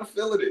 I'm kind of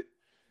feeling it.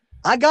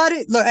 I got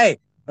it. Look, hey,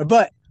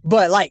 but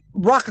like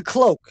rock a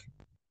cloak,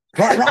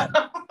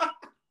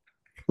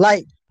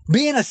 like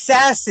be an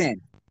assassin.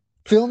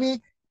 Feel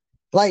me?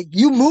 Like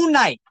you Moon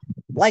Knight.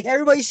 Like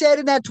everybody said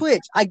in that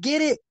Twitch. I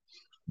get it.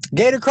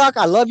 Gator Croc,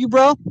 I love you,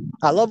 bro.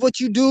 I love what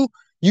you do.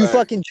 You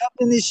fucking jumped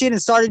in this shit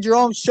and started your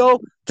own show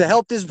to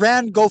help this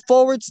brand go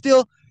forward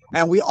still.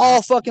 And we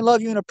all fucking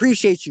love you and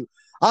appreciate you.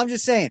 I'm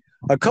just saying,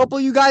 a couple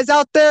of you guys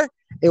out there,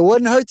 it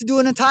wouldn't hurt to do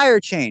an entire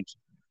change.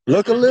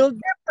 Look a little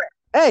different.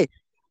 Hey,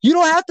 you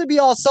don't have to be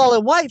all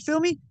solid white, feel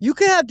me? You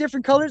could have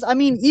different colors. I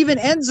mean, even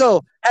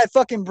Enzo had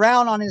fucking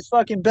brown on his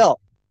fucking belt.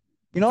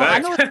 You know, I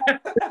know it's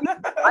not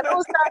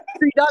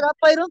street dog. I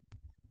played him.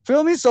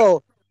 Feel me?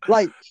 So,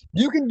 like,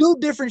 you can do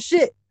different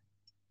shit.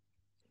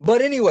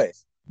 But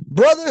anyways,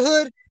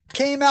 Brotherhood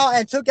came out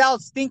and took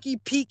out Stinky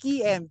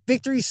Peaky and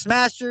Victory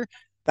Smasher,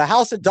 the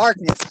House of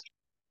Darkness.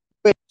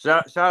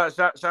 Shout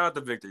out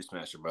to Victory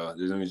Smasher, bro.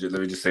 Let me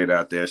just say that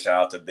out there.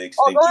 Shout out to Big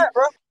Stinky. Oh, go ahead,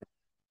 bro.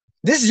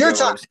 This is your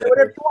time.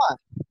 Whatever you want.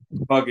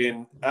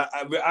 Fucking,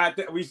 I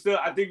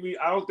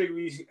don't think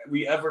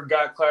we ever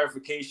got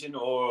clarification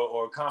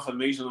or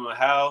confirmation on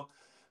how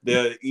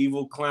the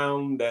evil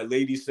clown that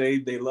ladies say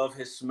they love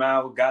his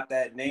smile got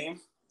that name.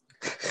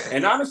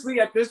 And honestly,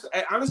 at this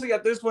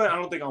point, I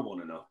don't think I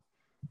want to know.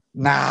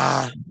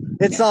 Nah,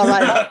 it's all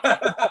right.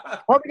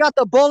 Hope you got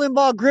the bowling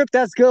ball grip.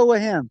 That's good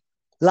with him.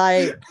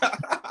 Like,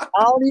 I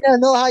don't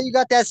even know how you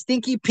got that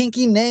Stinky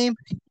Pinky name.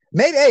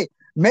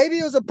 Maybe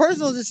it was a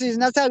personal decision.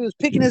 That's how he was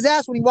picking his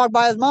ass when he walked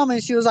by his mama,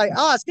 and she was like,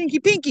 Stinky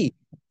Pinky.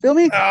 Feel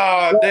me?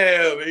 Oh,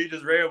 damn. He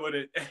just ran with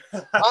it.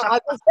 I'm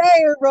just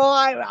saying, bro.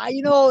 I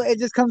it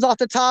just comes off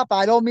the top.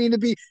 I don't mean to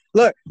be.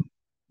 Look,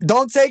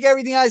 don't take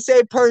everything I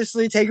say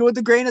personally. Take it with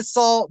a grain of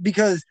salt,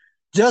 because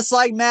just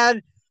like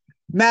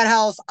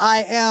Madhouse,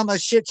 I am a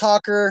shit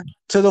talker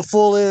to the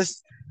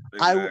fullest.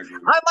 Exactly.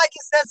 I might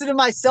get sensitive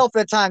myself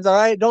at times, all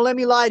right? Don't let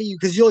me lie to you,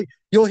 because you'll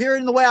hear it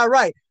in the way I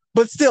write.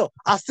 But still,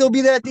 I'll still be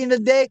there at the end of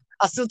the day.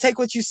 I'll still take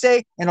what you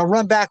say, and I'll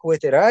run back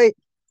with it, all right?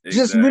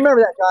 Exactly. Just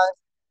remember that, guys.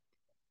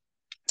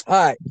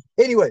 All right.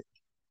 Anyway,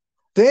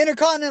 the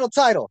Intercontinental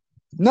title,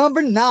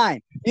 number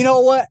 9. You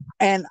know what?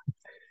 And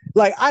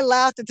like, I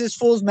laughed at this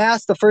fool's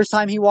mask the first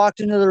time he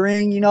walked into the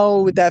ring,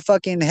 with that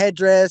fucking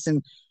headdress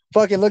and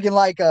fucking looking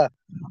like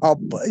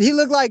he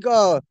looked like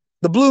the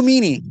Blue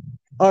Meanie,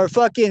 or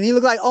fucking he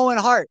looked like Owen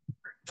Hart.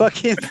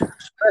 Fucking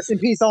rest in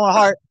peace, Owen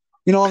Hart.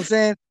 You know what I'm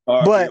saying?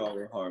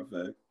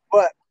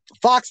 But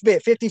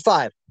Foxbit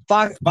 55.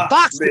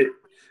 Foxbit.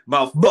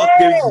 My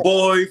fucking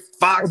boy,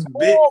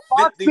 Foxbit.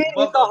 Foxbit is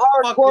a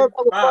hardcore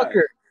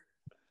motherfucker.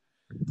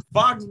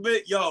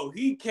 Foxbit, yo,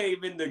 he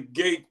came in the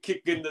gate,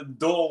 kicking the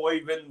door,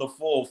 waving the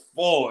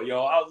 4-4,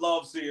 yo. I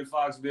love seeing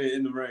Foxbit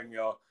in the ring,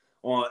 yo,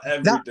 on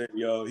everything,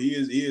 yo. He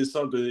is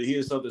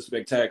something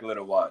spectacular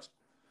to watch.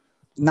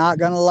 Not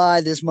gonna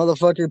lie, this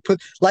motherfucker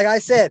like I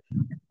said,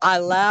 I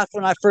laughed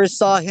when I first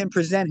saw him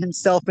present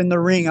himself in the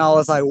ring. I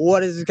was like,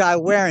 what is this guy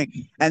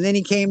wearing? And then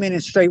he came in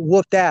and straight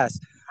whooped ass.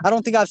 I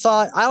don't think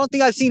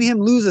I've seen him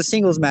lose a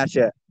singles match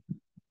yet.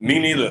 Me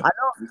neither. I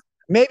know,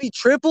 maybe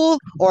triple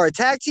or a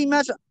tag team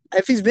match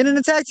if he's been in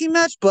a tag team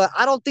match, but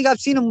I don't think I've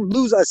seen him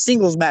lose a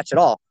singles match at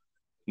all.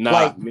 Nah,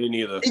 like, me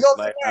neither. He goes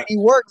in there,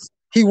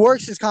 he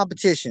works his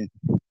competition.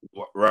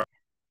 Right.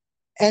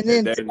 And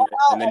then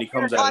he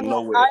comes out of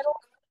nowhere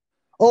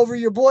over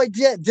your boy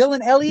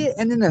Dylan Elliott,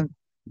 and then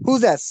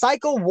who's that?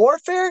 Psycho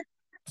Warfare?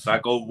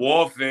 Psycho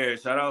Warfare.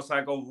 Shout out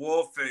Psycho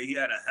Warfare. He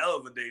had a hell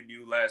of a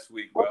debut last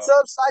week, bro. What's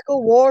up, Psycho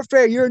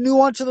Warfare? You're a new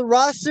one to the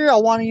roster. I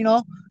want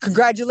to,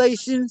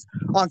 congratulations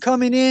on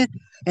coming in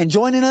and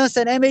joining us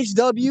at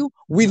MHW.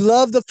 We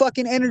love the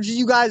fucking energy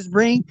you guys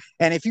bring.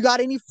 And if you got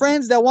any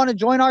friends that want to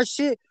join our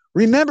shit,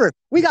 remember,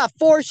 we got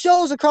 4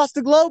 shows across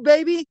the globe,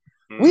 baby.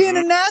 Mm-hmm. We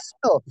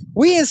international.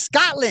 We in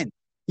Scotland.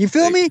 You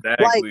feel me?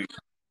 Like,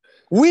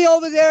 we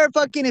over there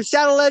fucking, if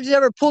Shadow Legend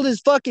ever pulled his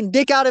fucking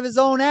dick out of his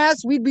own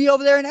ass, we'd be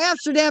over there in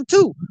Amsterdam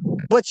too.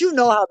 But you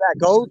know how that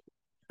goes.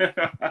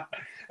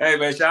 Hey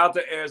man, shout out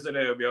to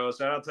Amsterdam, yo.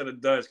 Shout out to the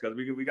Dutch, because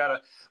we got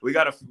a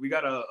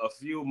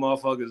few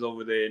motherfuckers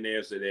over there in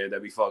Amsterdam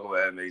that be fucking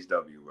with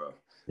MHW, bro.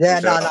 Yeah,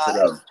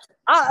 no.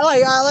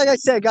 Like I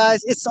said,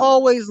 guys, it's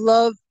always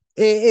love.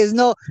 It is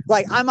no,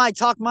 like, I might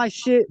talk my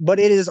shit, but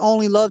it is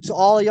only love to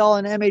all of y'all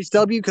in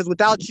MHW, because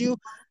without you,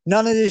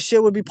 none of this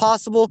shit would be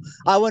possible.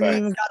 I wouldn't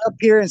even got up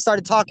here and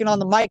started talking on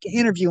the mic and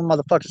interviewing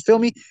motherfuckers. Feel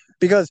me?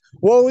 Because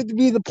what would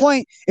be the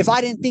point if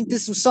I didn't think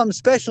this was something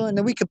special and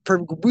then we could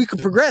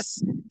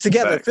progress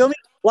together? Feel me?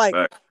 Like,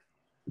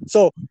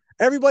 so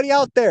everybody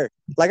out there,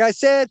 like I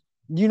said,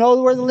 you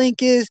know where the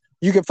link is.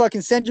 You can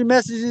fucking send your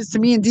messages to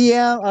me in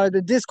DM or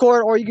the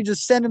Discord, or you can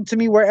just send them to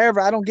me wherever.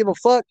 I don't give a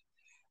fuck.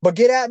 But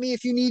get at me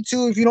if you need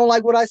to. If you don't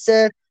like what I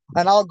said,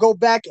 and I'll go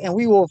back and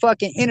we will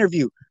fucking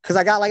interview. Because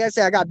I got, like I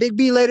said, I got Big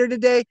B later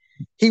today.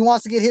 He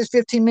wants to get his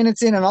 15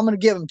 minutes in, and I'm going to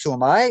give him to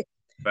him, all right?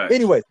 Facts.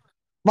 Anyway,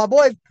 my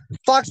boy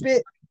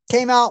Foxbit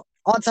came out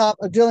on top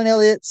of Dylan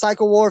Elliott,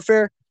 Psycho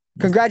Warfare.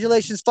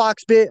 Congratulations,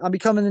 Foxbit, on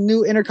becoming the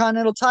new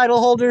Intercontinental title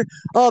holder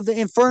of the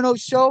Inferno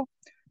show.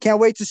 Can't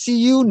wait to see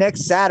you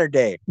next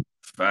Saturday.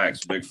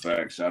 Facts, big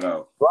facts. Shout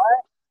out. Right?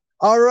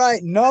 All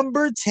right,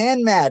 number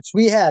 10 match.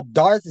 We had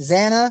Darth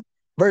Zana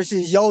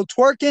versus Yo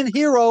Twerking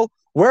Hero,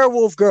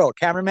 Werewolf Girl.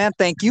 Cameraman,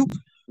 thank you.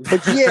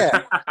 But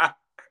yeah,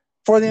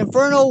 for the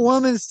Inferno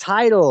Women's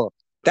title.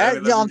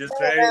 Let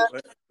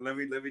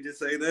me just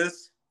say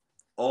this.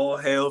 All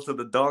hail to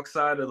the dark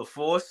side of the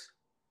force.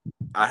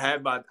 I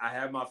had my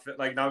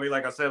like, I mean,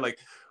 like I said, like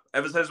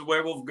ever since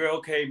Werewolf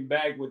Girl came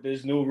back with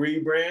this new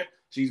rebrand,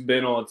 she's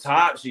been on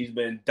top. She's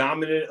been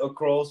dominant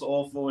across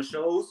all 4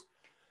 shows.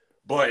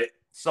 But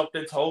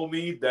something told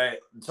me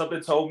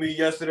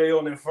yesterday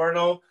on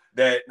Inferno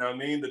that, I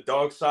mean, the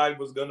dark side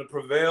was gonna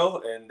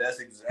prevail, and that's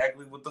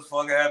exactly what the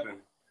fuck happened.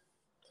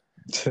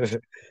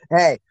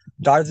 Hey,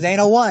 Darth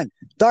Zana won.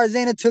 Darth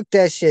Zana took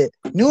that shit.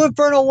 New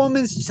Inferno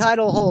Women's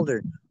title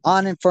holder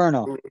on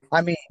Inferno.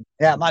 I mean,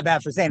 yeah, my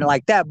bad for saying it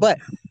like that, but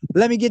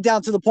let me get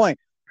down to the point.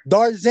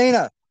 Darth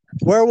Zana,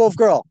 Werewolf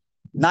Girl,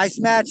 nice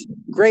match,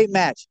 great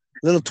match.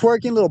 Little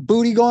twerking, little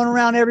booty going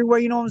around everywhere,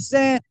 you know what I'm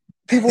saying?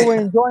 People were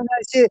enjoying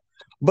that shit,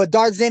 but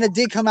Darth Zana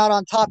did come out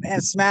on top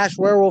and smash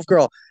Werewolf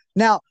Girl.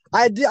 Now,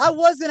 I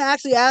was going to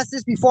actually ask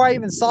this before I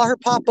even saw her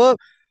pop up,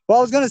 but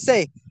I was going to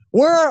say,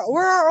 where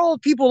are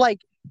old people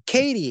like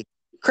Katie,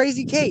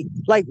 Crazy Kate?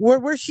 Like,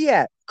 where's she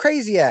at?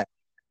 Crazy at?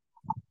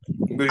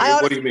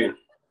 What do you mean?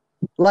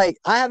 Like,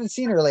 I haven't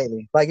seen her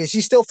lately. Like, is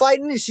she still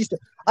fighting? Is she still?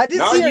 I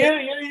did see her.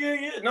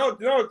 Yeah.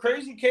 No,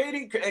 Crazy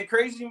Katie and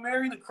Crazy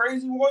Mary, the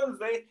crazy ones.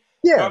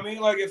 Yeah. I mean,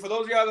 like, for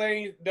those of y'all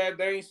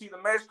that ain't see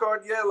the match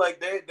card yet, like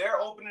they're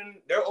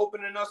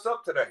opening us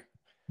up today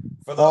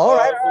for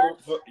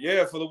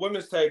the for the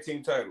women's tag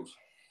team titles.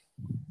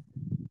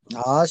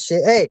 Oh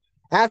shit! Hey,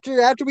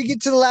 after we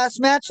get to the last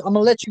match, I'm gonna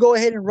let you go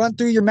ahead and run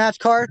through your match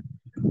card,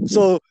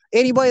 so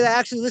anybody that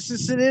actually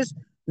listens to this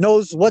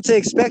knows what to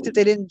expect if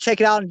they didn't check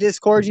it out in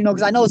Discord. You know,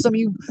 because I know some of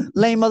you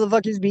lame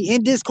motherfuckers be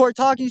in Discord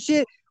talking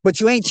shit, but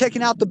you ain't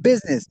checking out the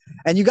business,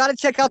 and you got to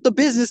check out the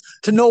business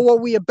to know what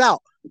we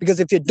about.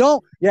 Because if you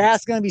don't, your ass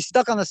is gonna be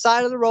stuck on the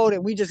side of the road,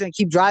 and we just gonna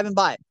keep driving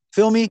by.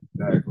 Feel me?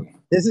 Exactly.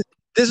 This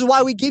is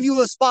why we give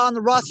you a spot on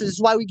the roster. This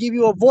is why we give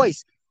you a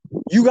voice.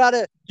 You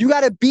gotta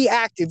be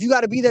active. You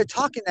gotta be there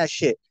talking that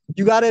shit.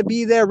 You gotta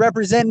be there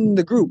representing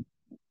the group.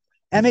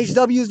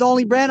 MHW is the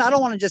only brand. I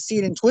don't want to just see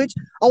it in Twitch.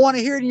 I want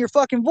to hear it in your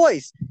fucking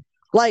voice.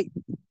 Like,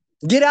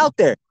 get out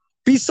there.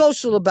 Be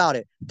social about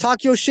it.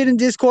 Talk your shit in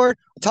Discord.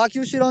 Talk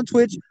your shit on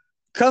Twitch.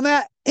 Come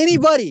at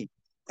anybody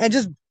and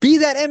just be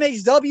that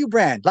MHW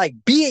brand. Like,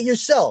 be it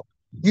yourself.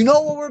 You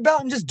know what we're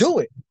about and just do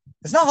it.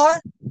 It's not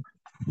hard.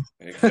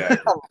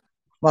 Exactly.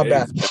 My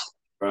bad.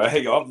 Right.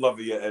 Hey, I'm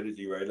loving your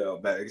energy right now,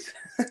 Max.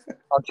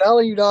 I'm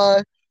telling you,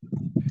 dog.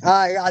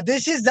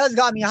 This shit does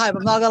got me hype.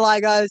 I'm not gonna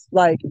lie, guys.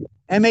 Like,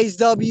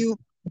 MHW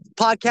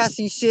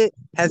podcasting shit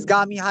has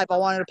got me hype. I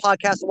wanted to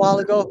podcast a while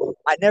ago.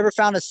 I never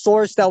found a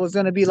source that was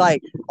gonna be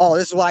like, oh,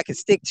 this is what I can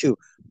stick to.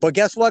 But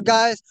guess what,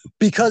 guys?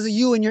 Because of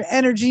you and your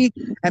energy,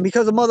 and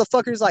because of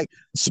motherfuckers like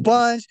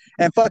Sponge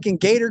and fucking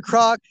Gator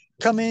Croc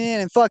coming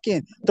in and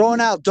fucking throwing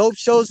out dope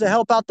shows to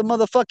help out the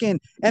motherfucking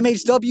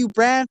MHW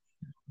brand,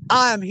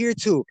 I am here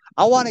too.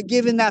 I want to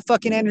give in that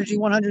fucking energy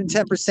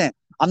 110%.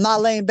 I'm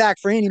not laying back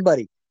for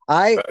anybody. All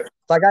right?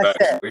 Like I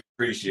said. We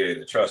appreciate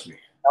it. Trust me.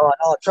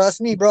 No,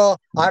 trust me, bro.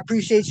 I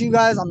appreciate you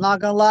guys. I'm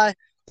not going to lie.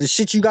 The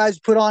shit you guys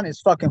put on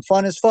is fucking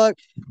fun as fuck.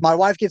 My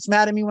wife gets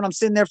mad at me when I'm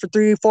sitting there for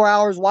 3 or 4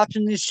 hours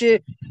watching this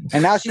shit.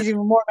 And now she's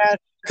even more mad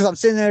because I'm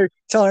sitting there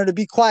telling her to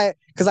be quiet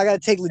because I got to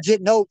take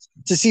legit notes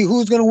to see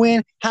who's going to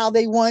win, how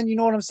they won. You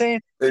know what I'm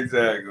saying?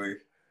 Exactly.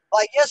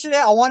 Like yesterday,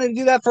 I wanted to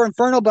do that for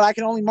Inferno, but I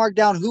can only mark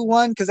down who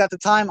won because at the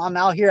time I'm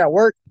out here at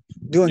work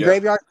doing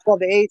graveyard 12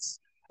 to 8s.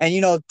 And,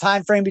 you know,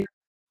 time frame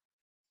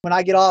when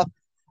I get off,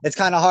 it's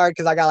kind of hard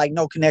because I got like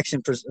no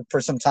connection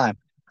for some time.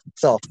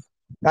 So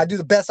I do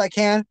the best I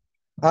can.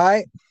 All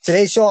right.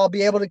 Today's show I'll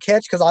be able to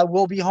catch because I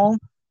will be home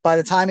by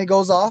the time it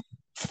goes off.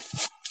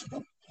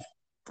 All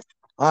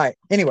right.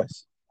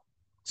 Anyways.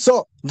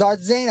 So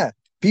Darth Zana,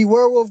 be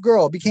Werewolf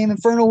Girl, became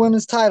Inferno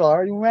Women's title. I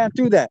already ran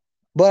through that.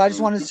 But I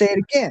just wanted to say it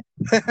again.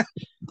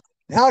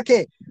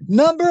 Okay,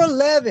 number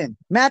 11,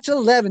 match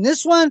 11.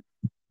 This one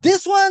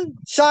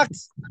shocked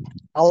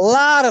a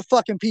lot of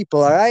fucking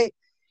people, all right?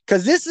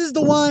 Because this is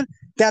the one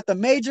that the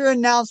major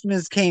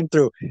announcements came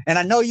through. And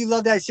I know you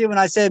love that shit when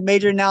I said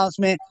major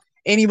announcement.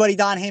 Anybody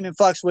Don Heyman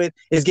fucks with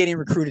is getting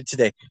recruited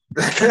today.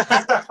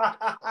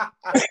 I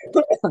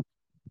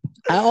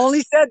only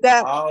said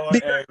that.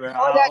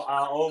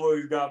 I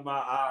always got my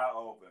eye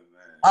open.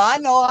 I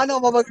know,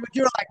 but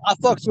you're like, I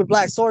fucks with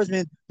Black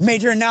Swordsman.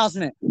 Major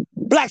announcement.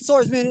 Black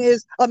Swordsman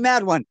is a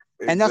mad one.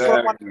 And that's what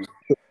I want to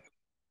do.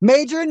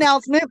 Major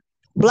announcement.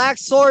 Black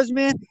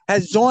Swordsman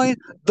has joined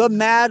the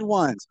Mad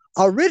Ones.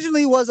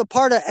 originally was a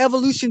part of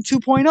Evolution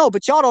 2.0,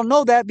 but y'all don't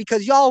know that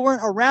because y'all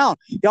weren't around.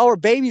 Y'all were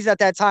babies at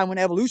that time when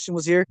Evolution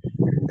was here.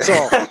 So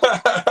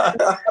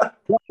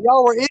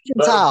y'all were Let them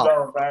infantile.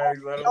 know,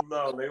 man. Let them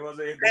know. They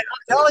wasn't. I'm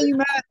telling you,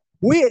 man.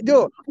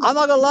 Dude, I'm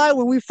not gonna lie.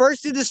 When we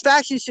first did this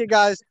faction shit,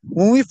 guys,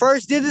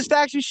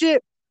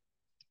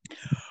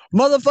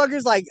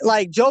 motherfuckers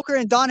like Joker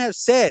and Don have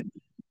said,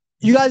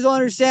 you guys don't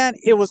understand.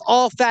 It was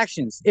all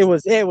factions. It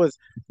was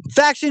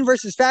faction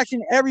versus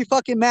faction every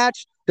fucking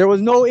match. There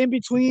was no in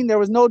between. There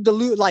was no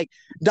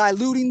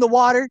diluting the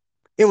water.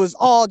 It was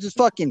all just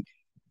fucking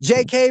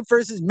JK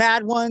versus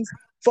Mad Ones.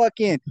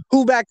 Fucking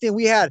who back then?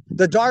 We had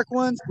the Dark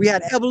Ones. We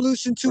had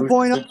Evolution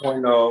 2.0.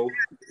 2.0.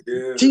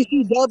 Yeah.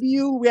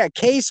 TCW. We had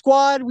K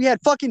Squad. We had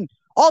fucking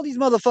all these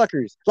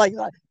motherfuckers. Like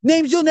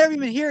names you'll never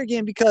even hear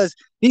again because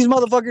these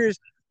motherfuckers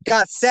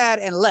got sad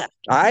and left.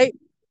 All right.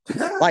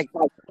 Like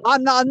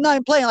I'm not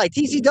even playing like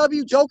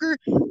TCW Joker.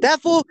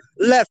 That fool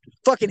left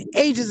fucking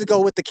ages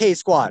ago with the K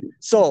Squad.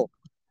 So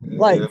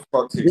like, yeah,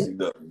 fuck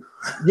TCW.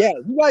 Yeah,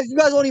 you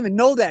guys don't even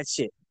know that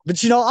shit.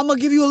 But I'm gonna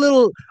give you a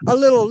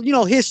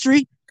little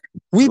history.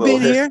 We've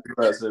been here.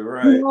 Lesson,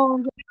 right.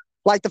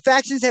 Like the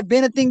factions have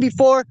been a thing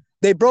before.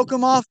 They broke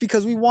them off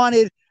because we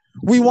wanted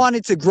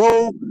to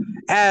grow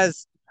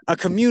as a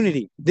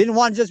community. Didn't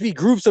want to just be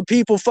groups of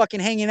people fucking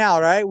hanging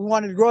out, right? We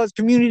wanted to grow as a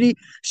community,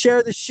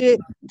 share the shit,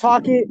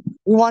 talk it.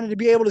 We wanted to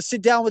be able to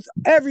sit down with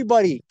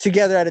everybody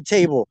together at a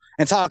table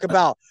and talk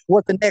about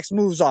what the next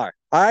moves are.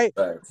 All right.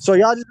 Thanks. So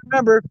y'all just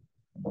remember,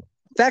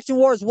 Faction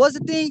Wars was a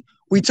thing.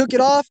 We took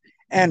it off.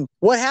 And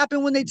what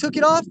happened when they took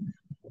it off?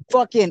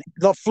 Fucking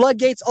the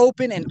floodgates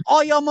open and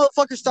all y'all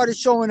motherfuckers started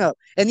showing up.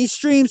 And these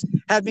streams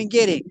have been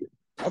getting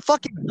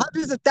fucking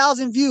hundreds of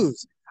thousand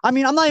views. I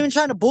mean, I'm not even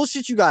trying to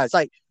bullshit you guys.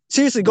 Like,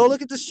 seriously, go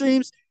look at the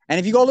streams. And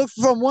if you go look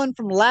from one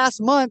from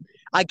last month,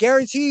 I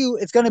guarantee you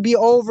it's going to be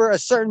over a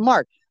certain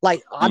mark.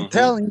 Like, I'm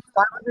telling you,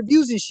 500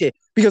 views and shit.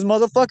 Because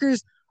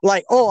motherfuckers,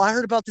 like, oh, I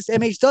heard about this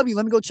MHW.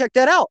 Let me go check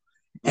that out.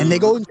 And they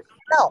go and check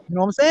it out. You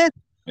know what I'm saying?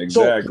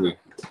 Exactly.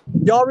 So,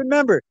 y'all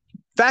remember,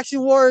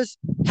 Faction Wars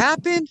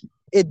happened.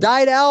 It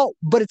died out,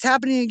 but it's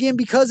happening again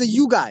because of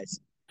you guys.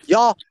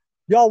 Y'all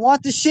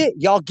want the shit.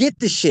 Y'all get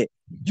the shit.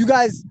 You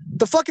guys,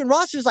 the fucking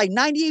roster is like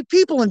 98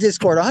 people in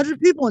Discord, 100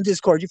 people in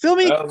Discord. You feel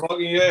me?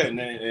 Yeah,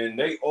 and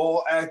they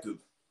all active.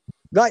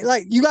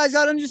 Like you guys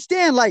gotta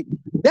understand, like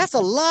that's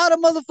a lot of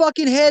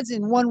motherfucking heads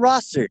in one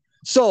roster.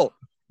 So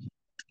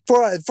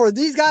for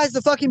these guys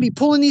to fucking be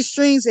pulling these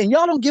strings, and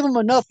y'all don't give them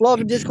enough love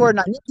in Discord,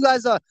 and I need you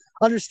guys to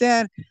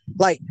understand,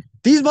 like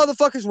these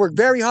motherfuckers work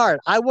very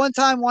hard. I one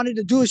time wanted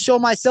to do a show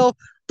myself,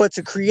 but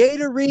to create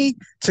a ring,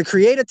 to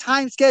create a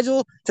time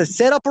schedule, to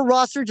set up a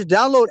roster, to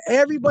download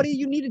everybody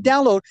you need to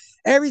download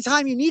every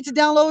time you need to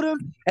download them,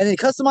 and then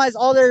customize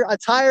all their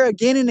attire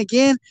again and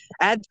again,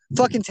 add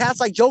fucking tats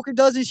like Joker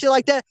does and shit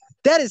like that.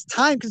 That is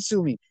time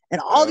consuming.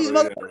 And all these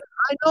motherfuckers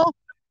I know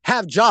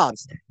have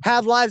jobs,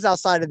 have lives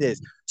outside of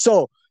this.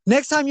 So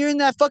next time you're in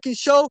that fucking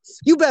show,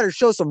 you better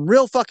show some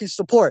real fucking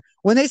support.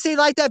 When they say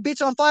light that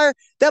bitch on fire,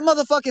 that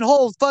motherfucking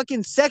whole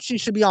fucking section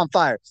should be on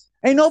fire.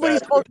 Ain't nobody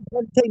supposed to be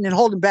hesitating and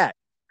holding back.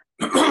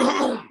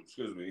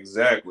 Excuse me,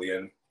 exactly.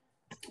 And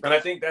I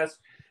think that's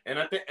and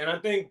I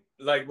think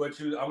like what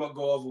you I'm gonna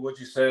go over what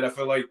you said. I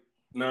feel like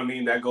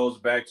that goes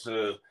back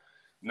to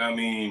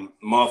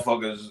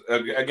motherfuckers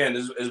again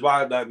is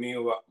why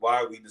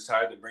why we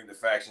decided to bring the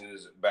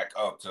factions back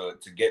up to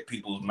get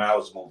people's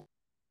mouths moving,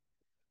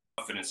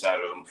 confidence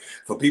out of them,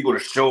 for people to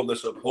show the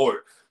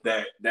support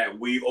that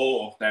we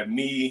all, that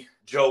me,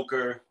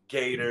 Joker,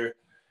 Gator,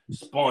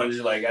 Sponge,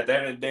 like at the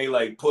end of the day,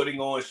 like putting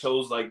on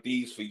shows like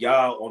these for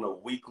y'all on a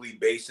weekly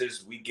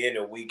basis, week in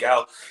and week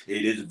out,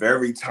 it is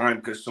very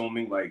time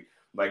consuming. Like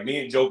me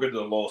and Joker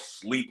done lost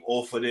sleep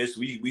off of this.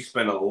 We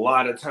spend a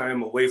lot of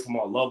time away from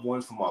our loved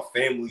ones, from our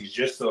families,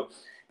 just to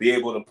be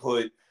able to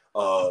put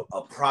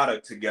a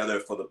product together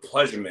for the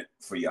pleasurement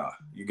for y'all.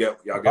 Y'all get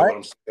what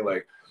I'm saying?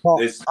 Like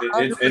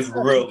it's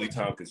really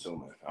time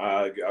consuming.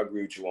 I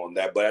agree with you on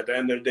that. But at the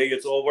end of the day,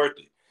 it's all worth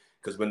it.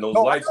 Because when those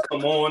lights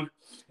come on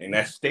and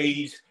that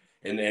stage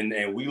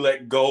and we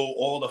let go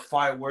all the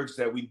fireworks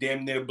that we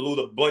damn near blew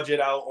the budget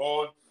out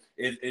on,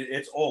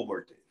 it's all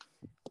worth it.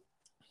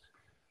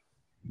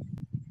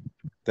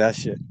 That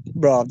shit,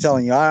 bro. I'm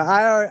telling you,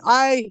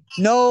 I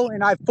know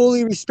and I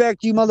fully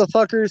respect you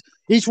motherfuckers.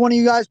 Each one of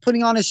you guys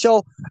putting on a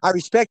show, I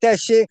respect that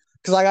shit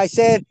because, like I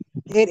said,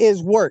 it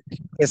is work.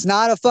 It's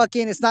not a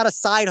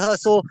side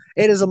hustle.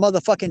 It is a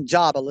motherfucking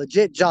job, a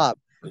legit job.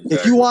 Exactly.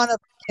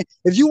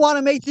 If you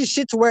wanna make this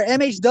shit to where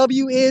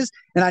MHW is,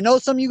 and I know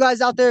some of you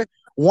guys out there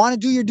want to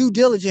do your due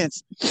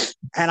diligence,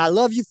 and I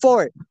love you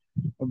for it.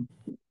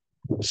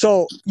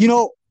 So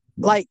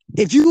like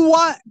if you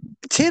want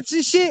tips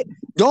and shit,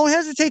 don't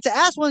hesitate to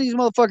ask one of these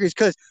motherfuckers,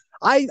 because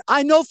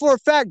I know for a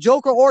fact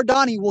Joker or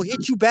Donnie will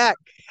hit you back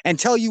and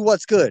tell you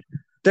what's good.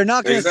 They're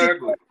not gonna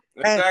exactly.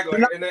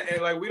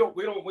 And like we don't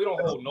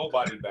hold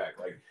nobody back.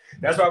 Like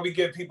That's why we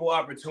give people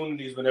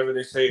opportunities whenever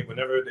they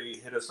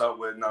hit us up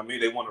with,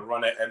 they want to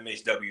run an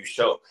MHW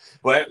show.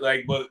 But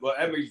what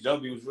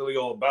MHW is really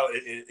all about,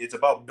 it's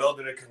about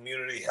building a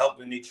community,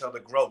 helping each other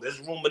grow. There's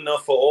room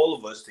enough for all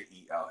of us to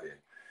eat out here.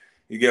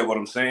 You get what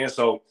I'm saying?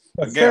 So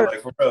again,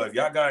 like for real, if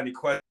y'all got any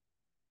questions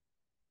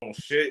on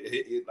shit,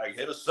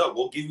 hit us up.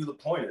 We'll give you the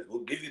pointers.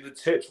 We'll give you the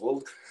tips.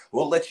 We'll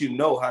let you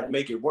know how to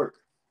make it work.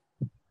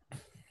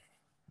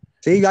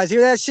 So you guys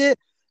hear that shit?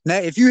 Now,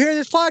 if you hear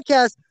this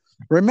podcast,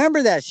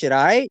 remember that shit,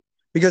 all right?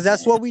 Because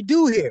that's what we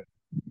do here.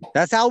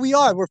 That's how we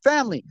are. We're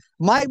family.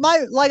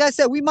 Like I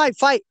said, we might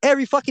fight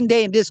every fucking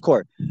day in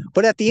Discord.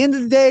 But at the end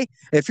of the day,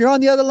 if you're on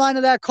the other line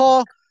of that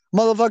call,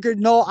 motherfucker,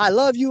 no, I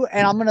love you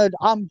and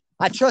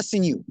I trust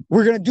in you.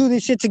 We're gonna do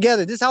this shit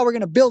together. This is how we're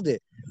gonna build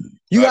it.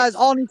 You guys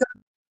all need to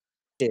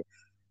shit.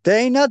 There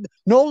ain't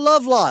no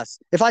love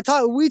lost. If we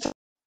talk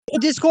in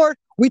Discord,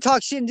 we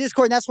talk shit in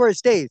Discord, and that's where it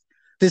stays.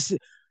 This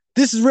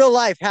is real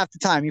life half the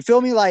time. You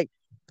feel me? Like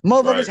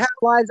motherfuckers have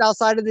lives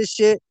outside of this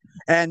shit,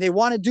 and they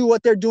want to do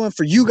what they're doing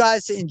for you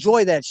guys to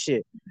enjoy that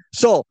shit.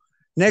 So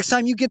next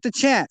time you get the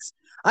chance,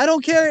 I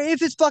don't care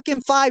if it's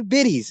fucking 5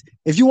 biddies.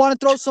 If you want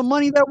to throw some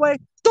money their way,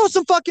 throw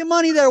some fucking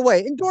money their way.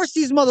 Endorse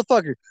these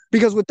motherfuckers.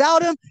 Because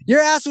without them,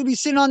 your ass would be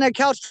sitting on that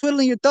couch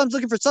twiddling your thumbs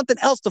looking for something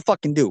else to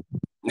fucking do.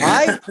 All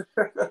right?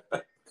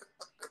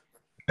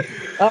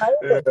 All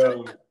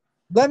right.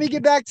 Let me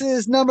get back to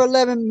this number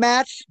 11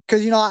 match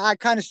because, I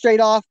kind of strayed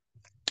off.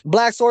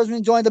 Black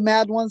Swordsman joined the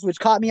Mad Ones, which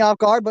caught me off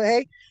guard. But,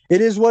 hey, it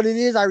is what it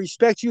is. I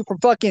respect you for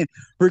fucking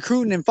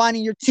recruiting and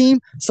finding your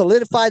team.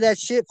 Solidify that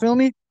shit. Feel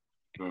me?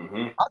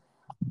 Mm-hmm.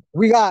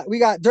 We got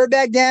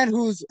Dirtbag Dan,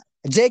 who's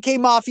JK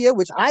Mafia,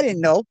 which I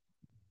didn't know.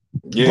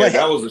 Yeah,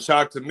 that was a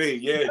shock to me.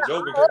 Yeah,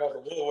 Joker came out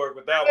the woodwork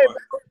with that one.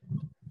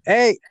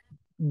 Hey,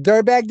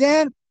 Dirtbag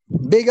Dan,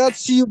 big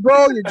ups to you,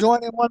 bro. You're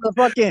joining one of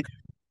the fucking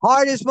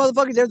hardest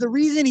motherfuckers. There's a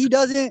reason he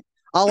doesn't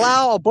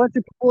allow a bunch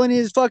of people in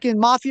his fucking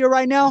mafia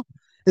right now.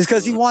 Is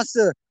because he wants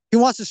to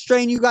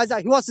strain you guys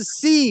out. He wants to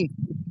see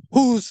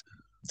who's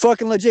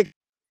fucking legit.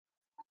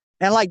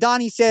 And like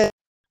Donnie said,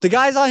 the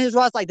guys on his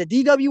roster, like the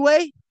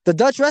DWA, the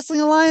Dutch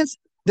Wrestling Alliance,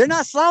 they're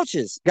not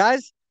slouches,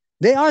 guys.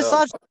 They aren't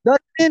slouches.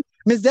 Dutchman,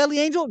 Miss Deadly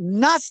Angel,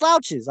 not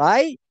slouches, all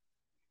right?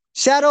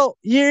 Shadow,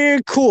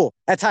 you're cool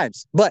at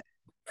times. But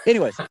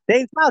anyways, they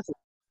ain't slouches.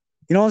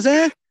 You know what I'm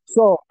saying?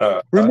 So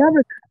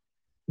remember,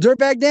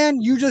 Dirtbag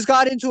Dan, you just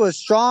got into a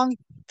strong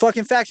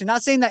fucking faction.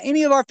 Not saying that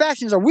any of our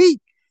factions are weak,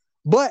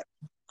 but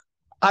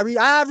I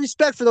have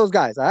respect for those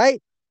guys, all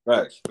right?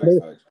 Right.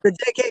 The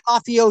JK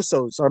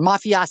mafiosos or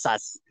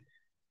mafiasas.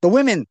 The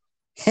women.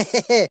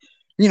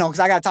 Because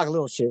I got to talk a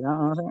little shit. You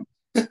know what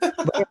I'm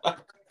saying?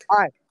 All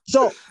right.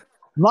 So,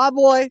 my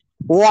boy,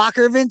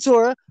 Walker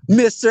Ventura,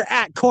 Mr.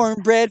 At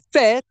Cornbread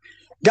Fed,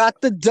 got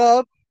the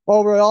dub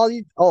over all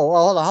these. Oh,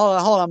 hold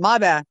on. My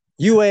bad.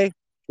 UA,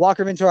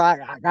 Walker Ventura,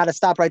 I got to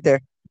stop right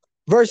there.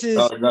 Versus.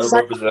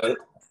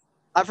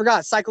 I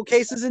forgot. Psycho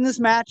Cases in this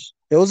match.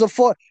 It was a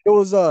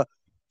fucking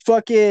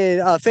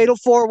fatal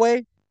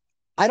 4-way.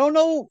 I don't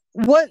know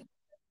what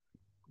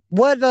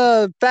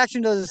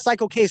faction does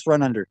Psycho Case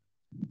run under.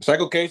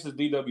 Psycho Case is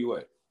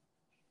DWA.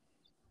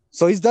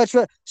 So he's Dutch.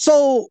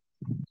 So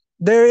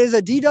there is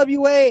a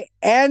DWA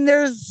and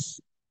there's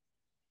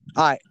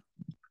all right.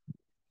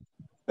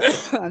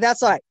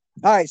 That's all right.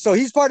 All right. So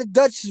he's part of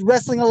Dutch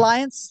Wrestling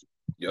Alliance.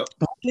 Yep.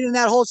 I'll get in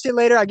that whole shit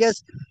later. I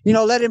guess,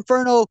 let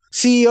Inferno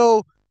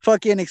CEO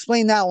fucking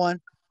explain that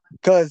one.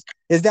 Because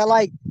is that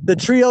like the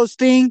trios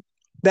thing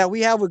that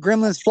we have with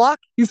Gremlin's Flock?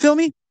 You feel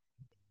me?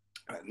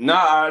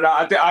 Nah,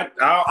 I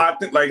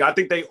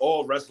think they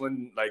all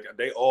wrestling, like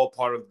they all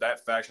part of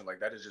that faction. Like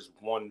that is just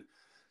one.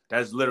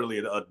 That's literally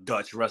a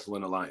Dutch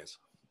Wrestling Alliance.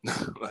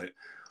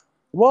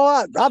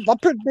 Well,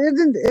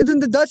 isn't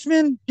the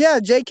Dutchman? Yeah,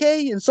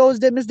 JK, and so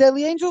is Miss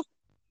Deadly Angel.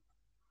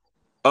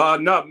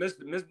 No, Miss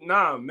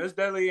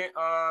Deadly in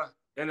a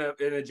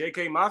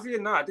JK Mafia.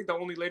 No, I think the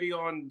only lady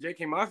on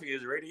JK Mafia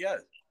is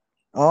Radiette.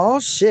 Oh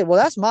shit!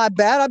 Well, that's my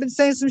bad. I've been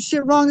saying some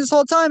shit wrong this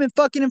whole time, and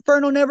fucking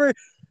Inferno never,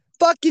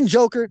 fucking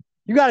Joker.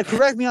 You gotta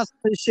correct me on some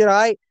of this shit, all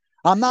right?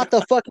 I'm not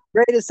the fucking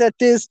greatest at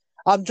this.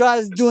 I'm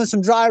doing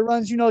some dry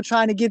runs,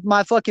 trying to get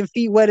my fucking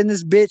feet wet in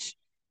this bitch,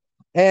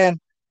 and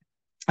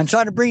I'm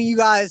trying to bring you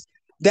guys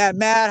that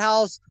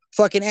madhouse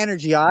fucking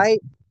energy, all right?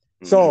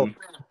 So, like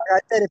I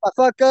said, if I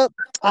fuck up,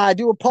 I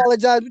do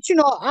apologize, but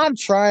I'm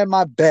trying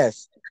my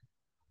best.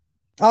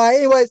 All right,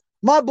 anyways,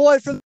 my boy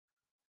from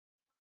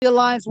the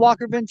Alliance,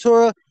 Walker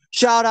Ventura,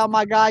 shout out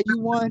my guy. You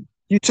won.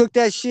 You took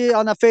that shit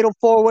on that fatal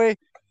 4-way.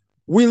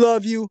 We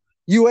love you.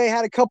 UA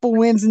had a couple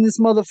wins in this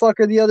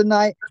motherfucker the other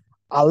night.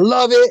 I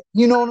love it.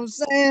 You know what I'm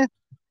saying?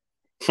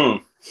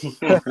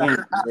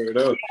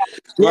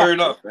 Word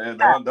up, man.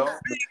 Don't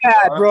be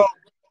mad, bro.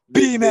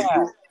 Be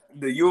mad.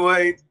 The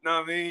UA, you know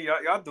what I mean?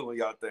 Y'all doing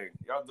y'all thing.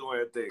 Y'all doing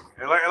your thing.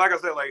 And like I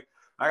said, like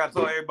I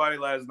told everybody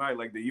last night,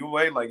 like the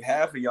UA, like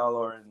half of y'all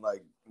are in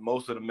like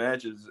most of the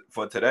matches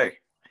for today.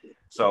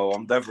 So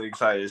I'm definitely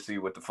excited to see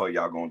what the fuck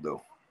y'all gonna do.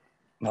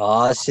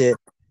 Oh shit.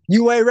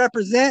 UA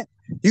represent.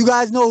 You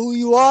guys know who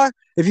you are.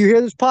 if you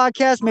hear this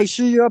podcast, make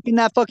sure you're up in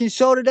that fucking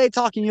show today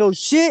talking your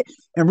shit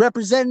and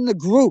representing the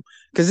group,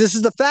 because this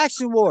is the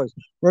Faction Wars.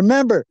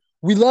 Remember,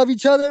 we love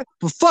each other,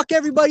 but fuck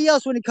everybody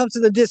else when it comes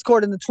to the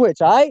Discord and the Twitch,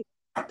 all right?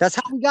 That's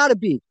how we gotta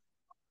be.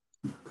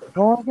 You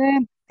know what I'm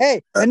saying?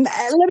 Hey, and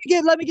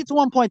let me get to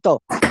one point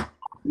though.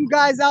 You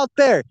guys out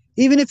there,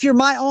 even if you're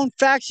my own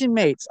faction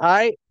mates, all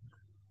right?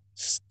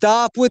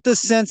 Stop with the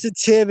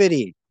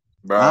sensitivity.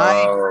 Bro.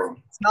 All right?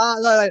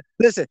 Not like,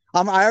 listen, I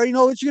already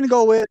know what you're gonna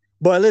go with,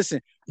 but listen,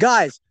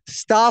 guys,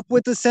 stop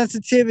with the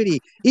sensitivity.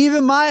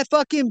 Even my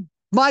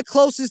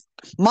closest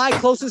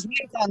mates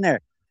on there.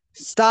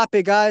 Stop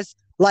it, guys.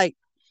 Like,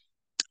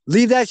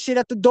 leave that shit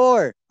at the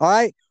door. All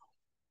right.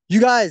 You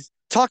guys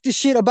talk to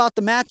shit about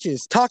the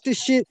matches. Talk to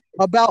shit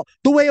about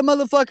the way a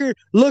motherfucker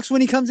looks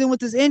when he comes in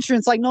with his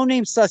entrance, like no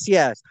name sussy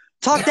ass.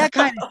 Talk that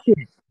kind of shit.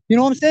 You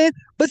know what I'm saying?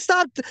 But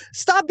stop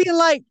being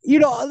like,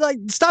 like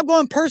stop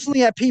going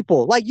personally at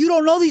people. Like, you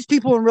don't know these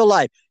people in real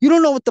life. You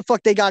don't know what the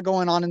fuck they got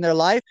going on in their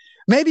life.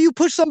 Maybe you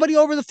push somebody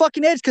over the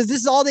fucking edge because this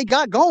is all they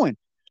got going.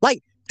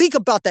 Like, think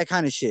about that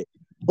kind of shit.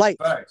 Like,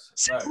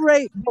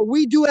 separate what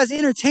we do as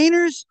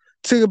entertainers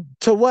to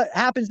what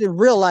happens in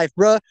real life,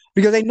 bruh.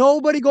 Because ain't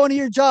nobody going to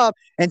your job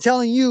and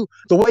telling you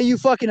the way you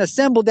fucking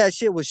assembled that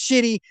shit was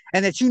shitty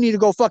and that you need to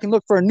go fucking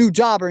look for a new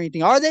job or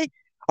anything. Are they?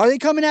 Are they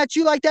coming at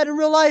you like that in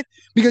real life?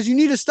 Because you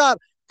need to stop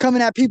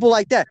coming at people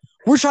like that.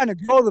 We're trying to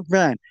grow the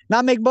brand,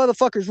 not make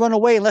motherfuckers run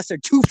away unless they're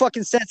too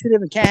fucking sensitive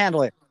and can't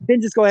handle it.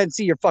 Then just go ahead and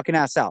see your fucking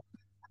ass out.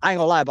 I ain't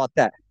gonna lie about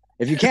that.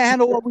 If you can't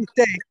handle what we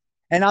say,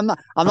 and I'm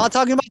not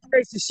talking about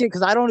racist shit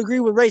because I don't agree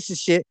with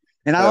racist shit,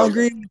 and I don't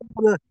agree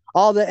with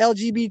all the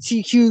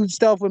LGBTQ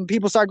stuff when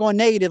people start going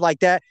negative like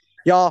that.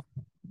 You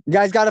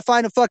guys got to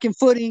find a fucking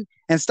footing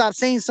and stop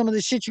saying some of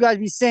the shit you guys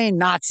be saying,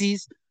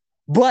 Nazis.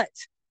 But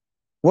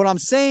what I'm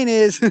saying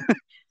is,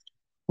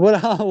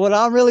 what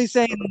I'm really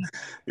saying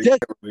is,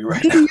 just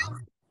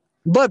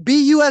be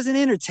you as an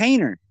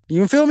entertainer.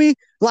 You feel me?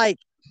 Like,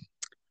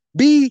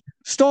 be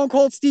Stone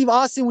Cold Steve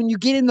Austin when you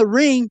get in the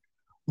ring,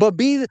 but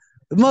be the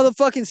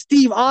motherfucking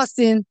Steve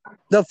Austin,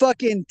 the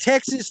fucking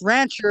Texas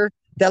rancher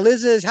that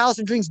lives at his house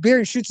and drinks beer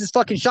and shoots his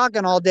fucking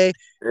shotgun all day.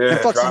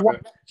 Yeah,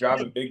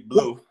 driving Big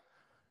Blue.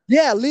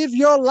 Yeah, live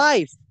your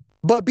life,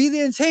 but be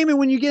the entertainment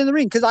when you get in the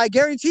ring. Because I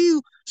guarantee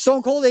you,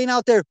 Stone Cold ain't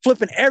out there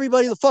flipping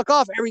everybody the fuck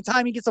off every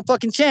time he gets a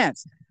fucking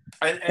chance.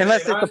 And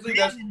honestly,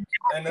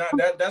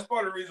 that's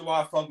part of the reason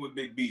why I fuck with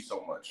Big B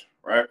so much,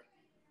 right?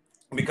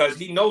 Because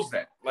he knows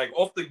that. Like,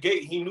 off the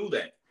gate, he knew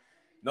that.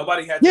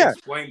 Nobody had to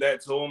explain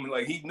that to him.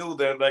 Like, he knew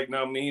that, like,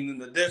 now I mean, in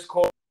the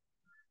Discord.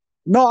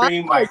 No, I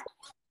mean, like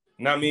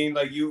I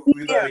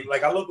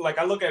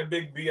look at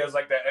Big B as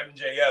like the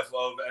MJF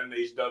of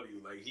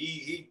MHW. Like,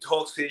 he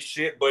talks his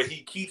shit, but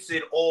he keeps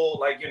it all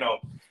like,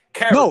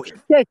 character.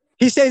 No,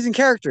 he stays in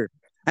character.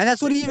 And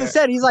that's what he even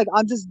said. He's like,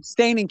 I'm just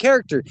staying in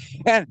character.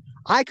 And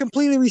I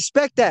completely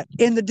respect that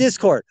in the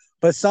Discord.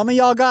 But some of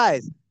y'all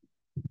guys,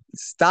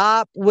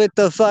 stop with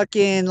the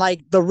fucking,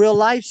 like, the real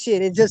life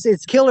shit.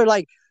 It's killer.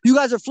 Like, you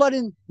guys are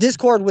flooding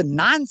Discord with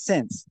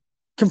nonsense.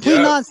 Complete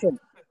nonsense.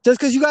 Just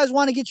because you guys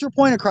want to get your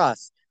point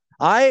across.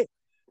 All right?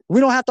 We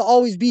don't have to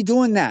always be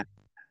doing that.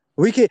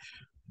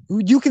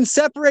 You can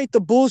separate the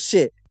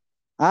bullshit.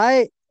 All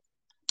right?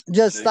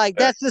 Just like,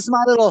 that's just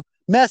my little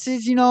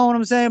message, you know what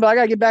I'm saying? But I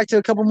got to get back to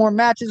a couple more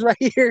matches right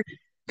here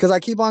because I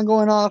keep on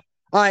going off.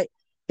 All right.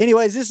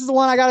 Anyways, this is the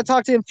one I got to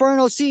talk to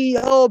Inferno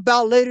CEO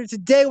about later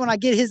today when I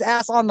get his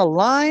ass on the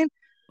line.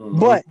 Mm-hmm.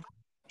 But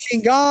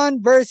Chingon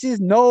versus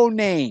No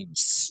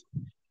Names.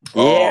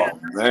 Oh,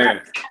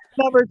 man.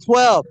 Number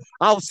 12.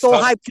 I was so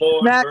hyped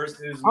for this match.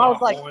 I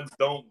was like, Owens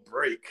don't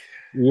break.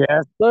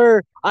 Yes,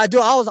 sir. I'm not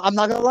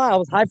going to lie. I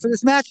was hyped for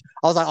this match.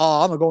 I was like,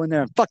 oh, I'm going to go in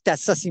there and fuck that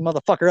sussy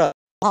motherfucker up.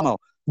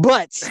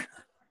 But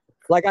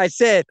like I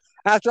said,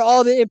 after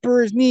all the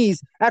Emperor's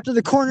knees, after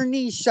the corner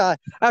knee shot,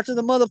 after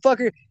the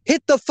motherfucker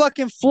hit the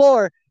fucking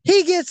floor,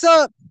 he gets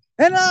up.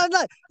 And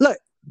look,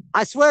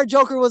 I swear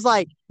Joker was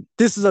like,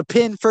 this is a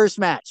pin first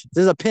match.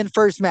 This is a pin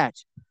first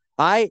match.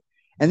 All right?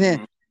 And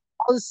then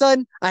all of a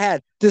sudden, I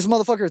had this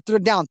motherfucker threw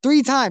down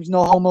 3 times,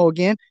 no homo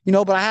again,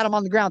 but I had him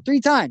on the ground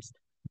 3 times,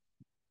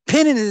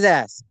 pinning his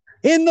ass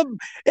in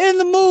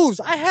the moves.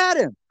 I had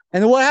him.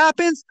 And then what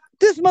happens?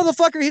 This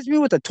motherfucker hits me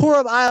with a tour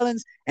of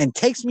islands and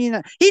takes me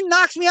in. He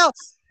knocks me out.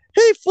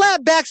 He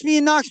flatbacks me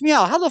and knocks me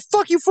out. How the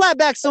fuck you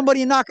flatback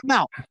somebody and knock him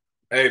out?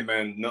 Hey,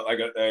 man,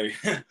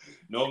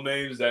 No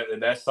Names.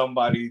 That's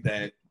somebody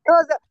that.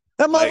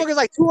 That motherfucker's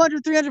like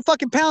 200, 300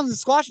 fucking pounds and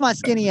squashed my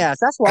skinny ass.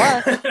 That's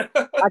why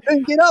I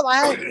couldn't get up.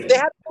 They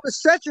had to pull the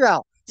stretcher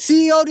out.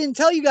 CEO didn't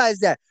tell you guys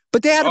that,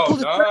 but they had to pull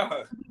the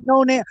stretcher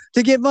No Name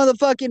to get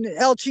motherfucking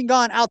El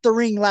Chingon out the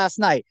ring last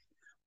night.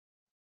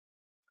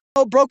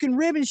 Broken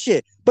rib and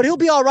shit, but he'll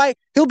be all right.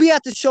 He'll be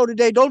at the show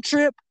today. Don't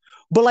trip.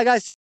 But like I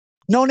said,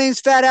 No Name's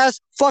fat ass.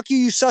 Fuck you,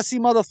 you sussy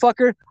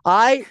motherfucker.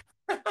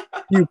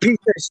 You piece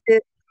of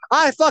shit.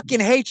 I fucking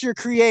hate your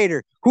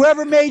creator.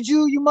 Whoever made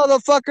you, you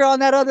motherfucker on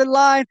that other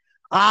line.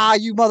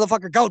 You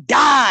motherfucker, go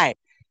die,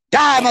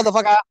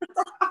 motherfucker.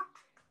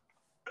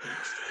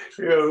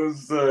 Yo,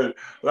 son.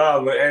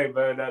 Nah, but hey,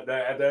 man, at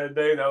the end of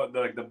the day,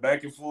 like the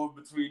back and forth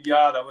between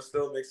y'all, that was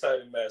still an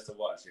exciting match to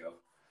watch, yo.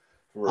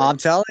 I'm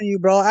telling you,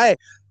 bro. Hey,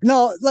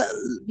 no,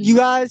 you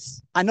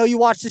guys, I know you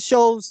watch the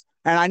shows,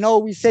 and I know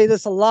we say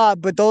this a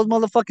lot, but those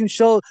motherfucking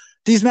shows,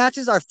 these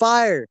matches are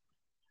fire.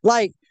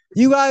 Like,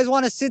 you guys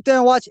want to sit there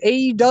and watch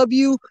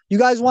AEW? You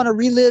guys want to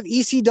relive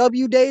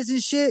ECW days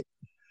and shit?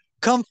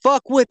 Come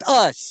fuck with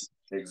us.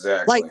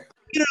 Exactly. Like,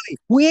 literally,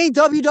 we ain't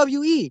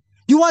WWE.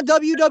 You want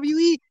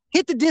WWE?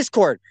 Hit the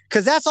Discord,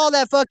 because that's all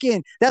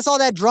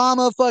that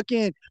drama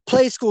fucking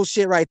play school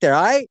shit right there,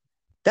 all right?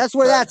 That's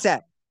where that's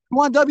at. You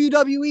want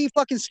WWE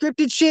fucking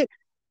scripted shit?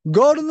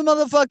 Go to the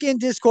motherfucking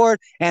Discord,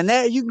 and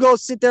there you can go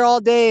sit there all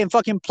day and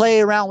fucking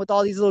play around with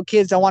all these little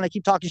kids that want to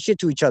keep talking shit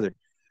to each other.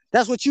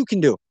 That's what you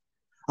can do.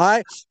 All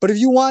right. But if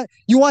you want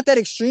that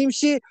extreme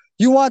shit,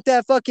 you want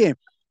that fucking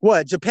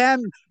what,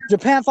 Japan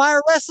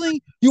fire wrestling?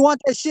 You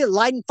want that shit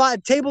lighting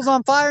tables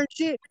on fire and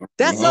shit?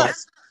 That's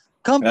us.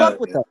 Come fuck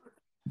with us.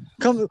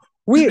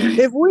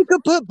 If we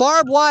could put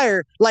barbed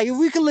wire, like if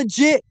we could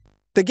legit,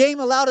 the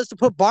game allowed us to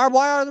put barbed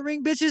wire on the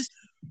ring, bitches,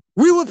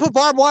 we would put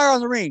barbed wire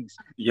on the rings.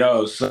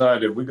 Yo,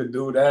 son, if we could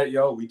do that,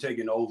 yo, we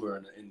taking over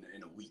in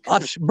a week.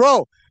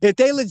 Bro, if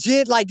they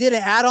legit like did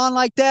an add-on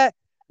like that,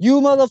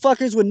 you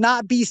motherfuckers would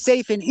not be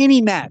safe in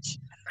any match.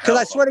 Because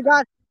I swear to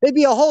God, there'd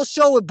be a whole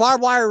show with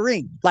barbed wire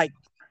ring. Like,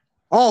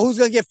 oh, who's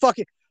gonna get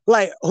fucking,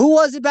 like, who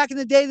was it back in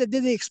the day that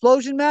did the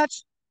explosion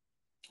match?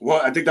 Well,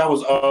 I think that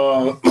was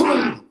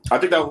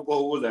what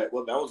was that?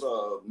 Well, that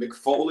was Mick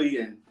Foley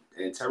and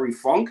Terry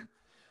Funk.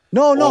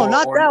 No,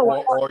 not that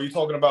one. Or are you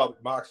talking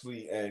about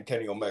Moxley and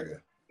Kenny Omega?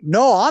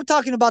 No, I'm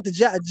talking about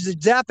the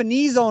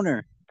Japanese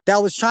owner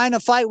that was trying to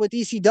fight with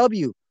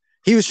ECW.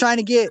 He was trying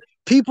to get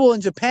people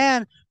in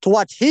Japan to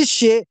watch his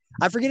shit.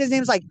 I forget his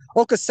name's like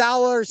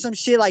Okasawa or some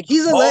shit. Like,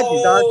 he's a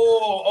legend, dog.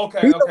 Oh,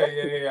 okay,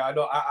 yeah. I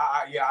know.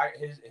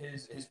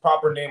 His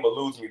proper name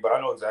eludes me, but I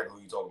know exactly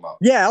who you're talking about.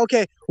 Yeah,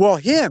 okay. Well,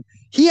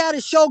 he had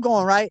a show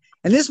going, right?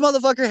 And this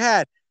motherfucker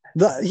had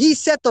he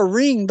set the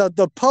ring,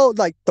 the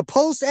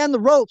post and the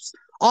ropes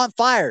on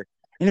fire,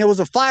 and it was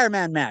a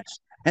fireman match,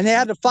 and they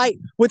had to fight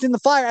within the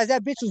fire as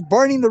that bitch was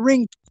burning the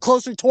ring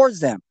closer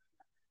towards them.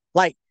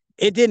 Like,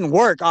 it didn't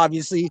work,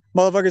 obviously.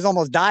 Motherfuckers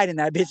almost died in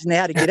that bitch, and they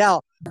had to get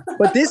out.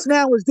 But this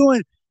man was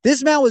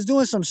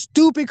doing some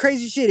stupid,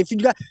 crazy shit. If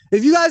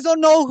you guys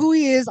don't know who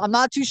he is, I'm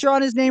not too sure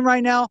on his name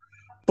right now,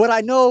 but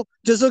I know.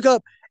 Just look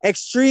up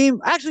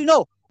Extreme. Actually,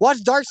 no.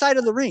 Watch Dark Side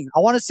of the Ring. I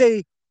want to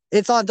say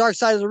it's on Dark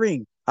Side of the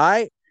Ring. All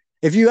right.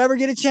 If you ever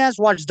get a chance,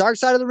 watch Dark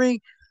Side of the Ring.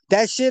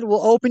 That shit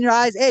will open your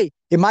eyes. Hey,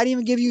 it might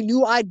even give you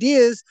new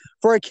ideas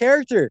for a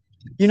character.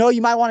 You know,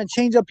 you might want to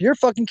change up your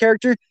fucking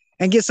character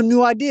and get some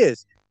new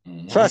ideas.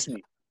 Mm-hmm. Trust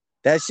me.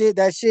 That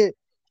shit.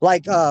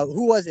 Like,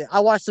 who was it? I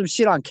watched some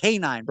shit on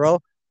K9, bro.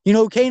 You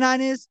know who K9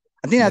 is?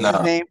 I think that's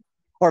his name.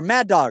 Or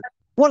Mad Dog.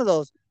 One of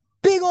those.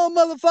 Big old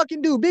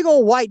motherfucking dude. Big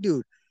old white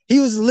dude. He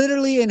was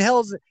literally in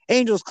Hell's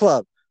Angels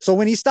Club. So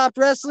when he stopped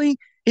wrestling,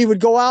 he would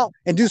go out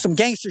and do some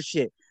gangster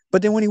shit.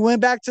 But then when he went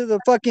back to the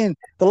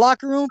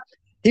locker room,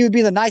 he would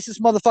be the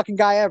nicest motherfucking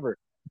guy ever.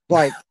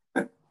 Like,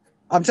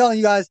 I'm telling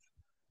you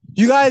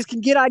guys can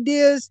get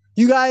ideas.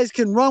 You guys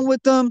can run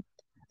with them.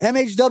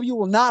 MHW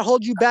will not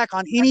hold you back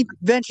on any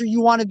venture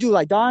you want to do.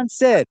 Like Don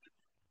said,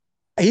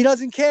 he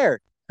doesn't care.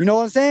 You know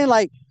what I'm saying?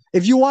 Like,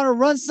 if you want to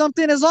run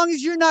something, as long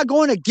as you're not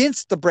going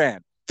against the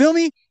brand, feel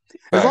me?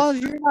 As long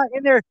as you're not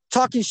in there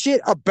talking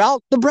shit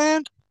about the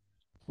brand,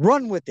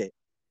 run with it.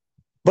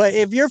 But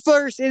if your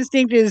first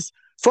instinct is,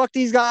 fuck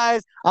these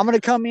guys, I'm going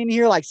to come in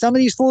here like some of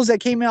these fools that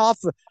came in off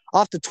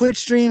the Twitch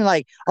stream,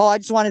 like, oh, I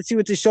just want to see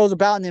what this show's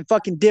about, and then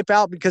fucking dip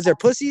out because they're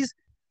pussies.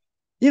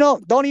 You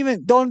know, don't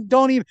even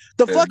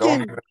the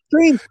fucking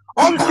stream,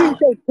 all the streams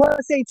say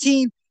plus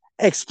 18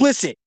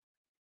 explicit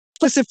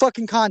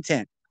fucking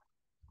content.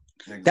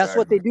 Exactly. That's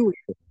what they do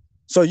here.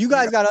 So you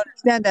guys got to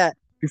understand that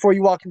before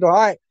you walk in the door.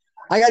 All right,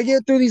 I got to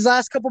get through these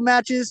last couple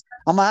matches.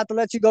 I'm going to have to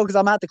let you go because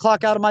I'm going to have to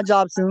clock out of my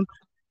job soon.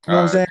 You know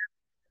what I'm saying?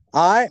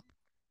 All right.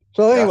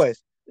 So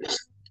anyways,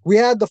 we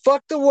had the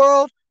Fuck the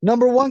World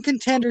 #1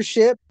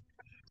 contendership,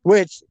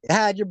 which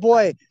had your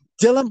boy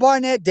Dylan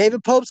Barnett,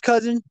 David Pope's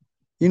cousin.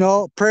 You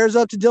know, prayers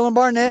up to Dylan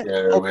Barnett.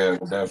 Yeah,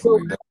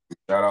 definitely.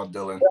 Shout out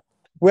Dylan.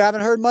 We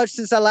haven't heard much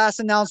since that last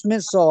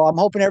announcement, so I'm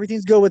hoping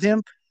everything's good with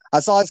him.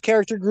 I saw his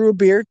character grew a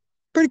beard.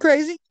 Pretty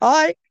crazy. All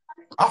right.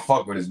 I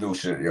fuck with his new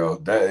shit, yo.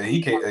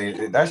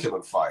 That shit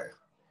look fire.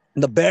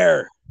 The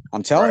bear.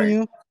 I'm telling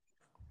you.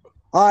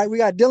 All right, we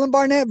got Dylan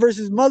Barnett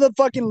versus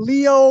motherfucking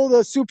Leo,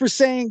 the Super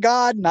Saiyan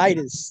God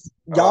Nidus.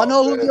 Y'all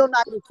know who Leo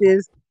Nidus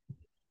is.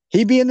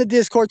 He be in the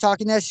Discord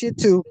talking that shit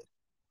too.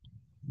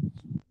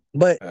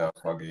 But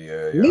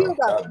Leo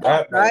got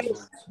that right?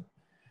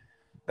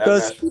 The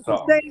Super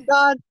Saiyan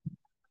God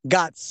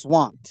got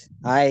swamped.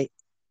 All right.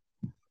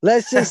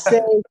 Let's just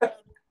say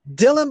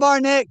Dylan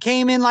Barnett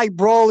came in like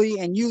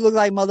Broly and you look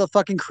like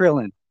motherfucking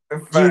Krillin.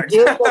 You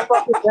get the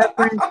fucking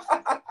reference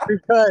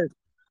because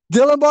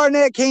Dylan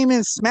Barnett came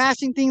in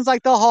smashing things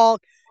like the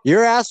Hulk.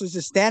 Your ass was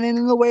just standing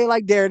in the way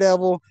like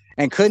Daredevil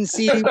and couldn't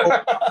see people.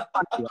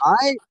 All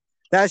right?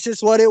 That's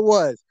just what it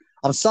was.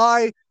 I'm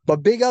sorry,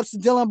 but big ups to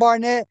Dylan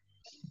Barnett.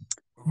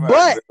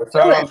 Right. But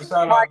Shout my out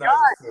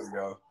that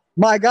yo.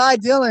 my guy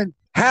Dylan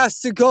has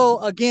to go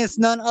against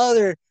none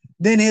other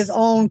than his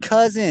own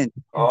cousin,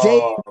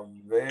 Dave, Oh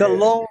the man.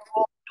 lone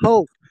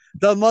hope,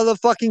 the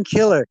motherfucking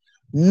killer,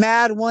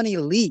 Mad One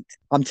Elite.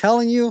 I'm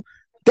telling you,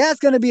 that's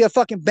gonna be a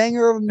fucking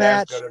banger of a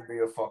That's match. gonna be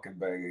a fucking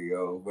banger,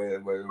 yo.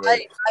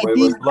 Like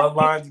When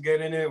bloodlines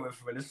get in it,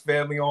 when it's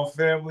family on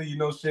family, you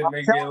know, shit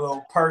may get a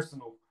little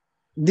personal.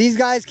 these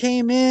guys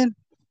came in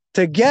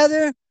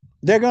together.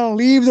 They're gonna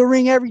leave the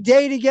ring every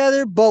day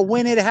together, but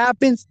when it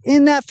happens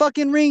in that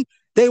fucking ring,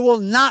 they will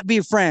not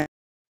be friends.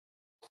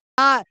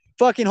 Not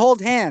fucking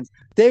hold hands.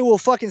 They will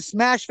fucking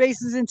smash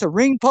faces into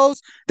ring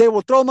posts. They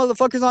will throw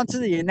motherfuckers onto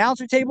the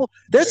announcer table.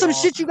 There's some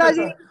shit you guys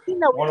ain't seen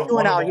that we're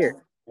doing out here.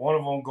 One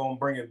of them gonna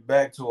bring it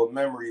back to a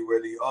memory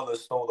where the other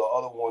stole the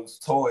other one's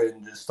toy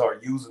and just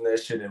start using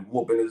that shit and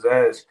whooping his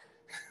ass.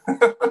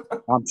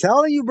 I'm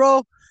telling you,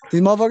 bro.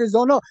 These motherfuckers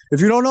don't know.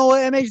 If you don't know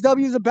what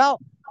MHW is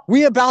about,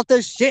 we about the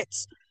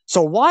shits.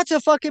 So watch a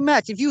fucking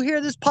match. If you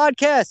hear this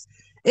podcast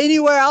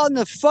anywhere out in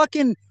the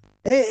fucking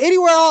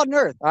anywhere out on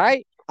earth, all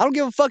right? I don't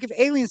give a fuck if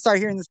aliens start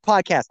hearing this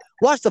podcast.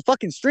 Watch the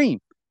fucking stream.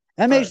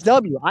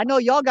 MHW. I know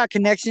y'all got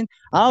connection.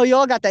 I know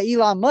y'all got that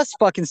Elon Musk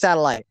fucking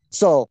satellite.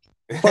 So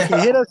fucking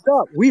hit us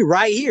up. We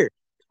right here.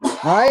 All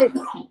right.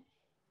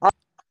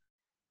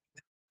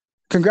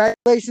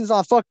 Congratulations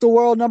on Fuck the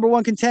World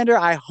 #1 contender.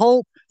 I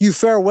hope you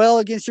fare well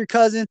against your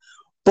cousin,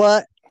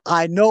 but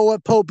I know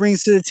what Pope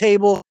brings to the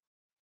table.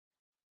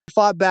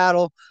 Fought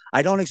battle.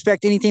 I don't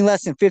expect anything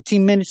less than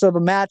 15 minutes of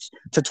a match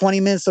to 20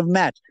 minutes of a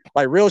match.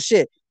 Like real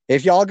shit.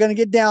 If y'all gonna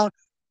get down,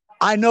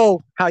 I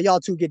know how y'all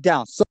two get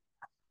down. So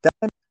that's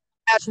the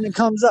match when it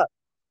comes up.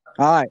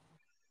 All right.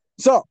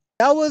 So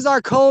that was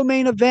our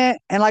co-main event.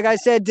 And like I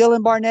said,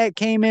 Dylan Barnett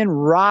came in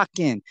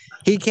rocking.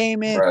 He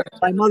came in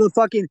like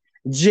motherfucking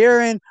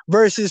Jiren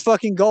versus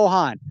fucking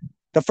Gohan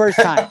the first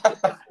time. You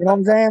know what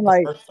I'm saying?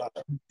 Like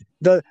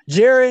the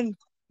Jiren,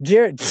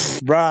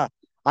 bruh.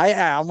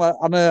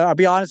 I'll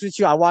be honest with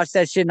you. I watched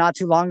that shit not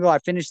too long ago. I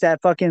finished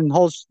that fucking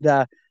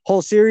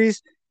whole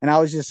series, and I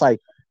was just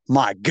like,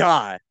 my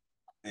God.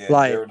 Yeah,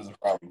 like, Jiren is a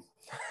problem.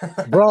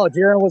 Bro,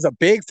 Jiren was a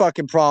big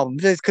fucking problem.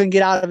 He just couldn't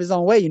get out of his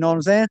own way. You know what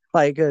I'm saying?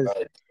 Like, cause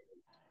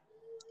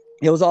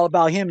it was all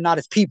about him, not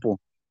his people.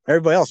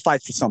 Everybody else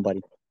fights for somebody.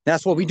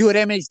 That's what we do at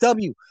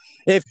MHW.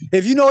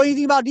 If you know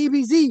anything about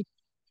DBZ,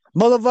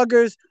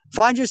 motherfuckers,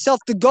 find yourself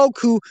the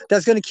Goku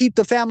that's gonna keep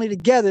the family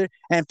together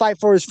and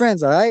fight for his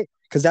friends. All right,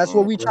 because that's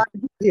what we try to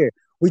do here.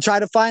 We try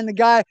to find the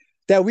guy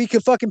that we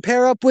can fucking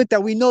pair up with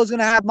that we know is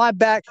gonna have my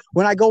back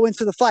when I go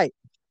into the fight.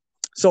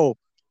 So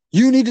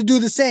you need to do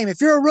the same.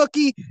 If you're a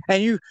rookie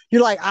and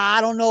you're like,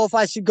 I don't know if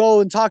I should go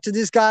and talk to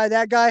this guy,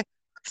 that guy,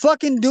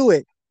 fucking do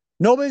it.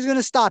 Nobody's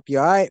gonna stop you.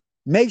 All right.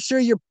 Make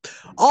sure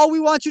all we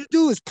want you to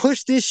do is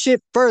push this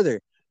shit further.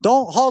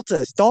 Don't halt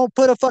us. Don't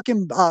put a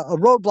fucking a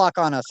roadblock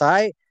on us. All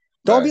right.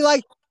 Don't be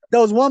like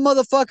those one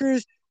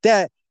motherfuckers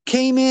that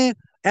came in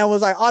and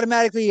was like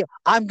automatically,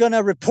 I'm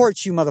gonna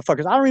report you,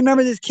 motherfuckers. I don't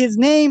remember this kid's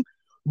name,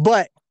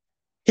 but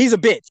he's a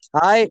bitch,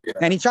 all right? Yeah,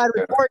 and he tried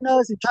reporting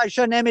us. He tried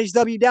shutting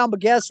MHW down, but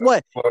guess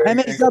what?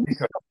 MHW is a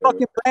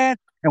fucking brand,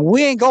 and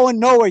we ain't going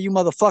nowhere, you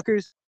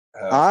motherfuckers.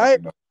 All right?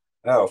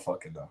 Hell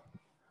fucking no.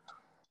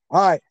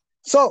 All right.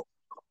 So,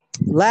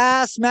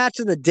 last match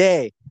of the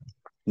day.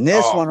 And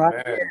this one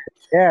right here.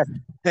 Yeah.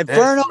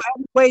 Inferno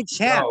Heavyweight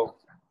Champ. No.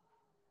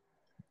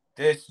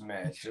 This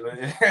match,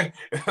 it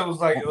was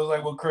like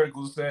what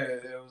Critical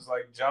said. It was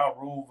like Ja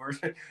Rule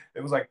versus.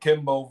 It was like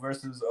Kimbo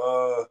versus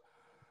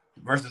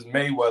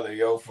Mayweather,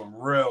 yo, for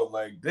real.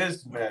 Like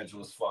this match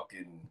was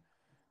fucking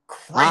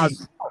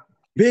crazy.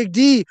 Big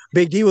D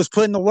was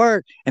putting the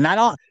work, and I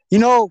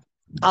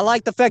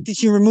like the fact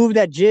that you removed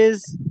that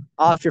jizz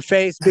off your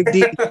face, Big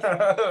D.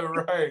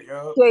 Right,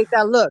 yo. Take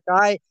that look, all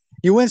right.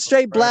 You went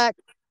straight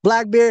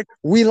Blackbeard.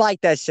 We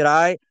like that shit, all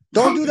right.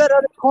 Don't do that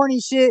other corny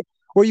shit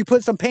where you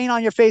put some paint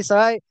on your face, all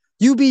right.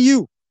 You be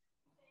you,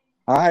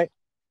 all right.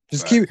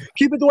 Just keep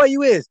it the way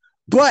you is.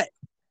 But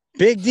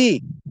Big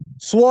D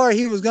swore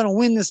he was gonna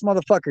win this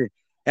motherfucker.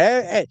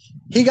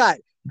 He got,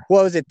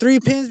 what was it, 3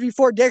 pins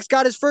before Dex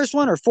got his first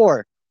one, or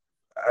 4?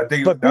 I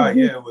think they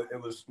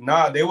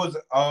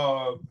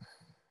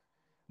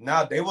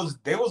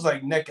was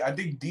like neck. I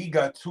think D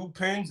got 2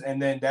 pins,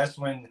 and then that's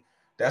when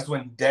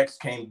Dex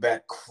came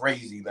back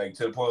crazy, like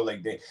to the point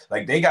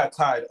they got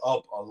tied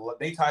up a lot.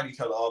 They tied each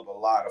other up a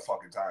lot of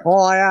fucking times.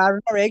 Oh, I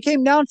remember. It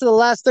came down to the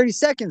last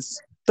 37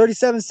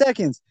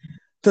 seconds.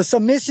 The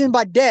submission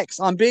by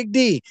Dex on Big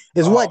D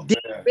is what did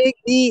Big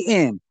D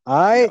in. All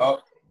right.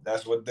 Yep,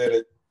 that's what did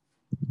it.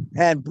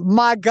 And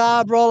my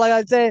God, bro, like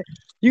I said,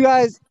 you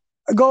guys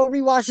go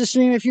rewatch the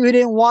stream if you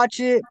didn't watch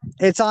it.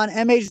 It's on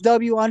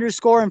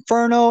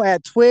MHW_Inferno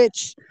at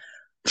Twitch.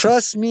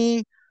 Trust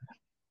me,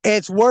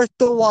 it's worth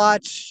the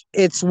watch.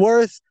 It's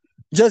worth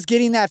just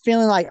getting that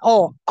feeling like,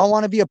 oh, I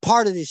want to be a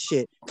part of this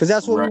shit. Because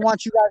that's what we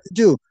want you guys to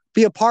do.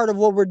 Be a part of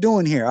what we're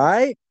doing here, all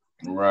right?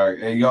 Right.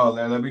 Hey, y'all,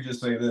 let me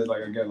just say this,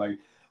 like, again, like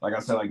like I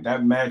said, like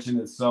that match in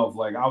itself,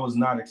 like I was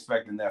not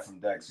expecting that from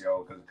Dex,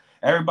 yo, because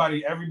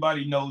everybody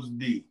knows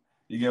D.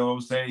 You get what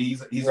I'm saying?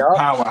 He's a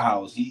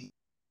powerhouse.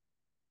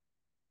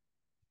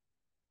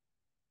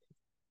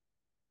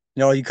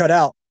 Yo, you cut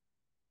out.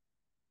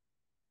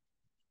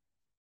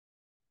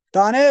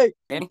 Donnie.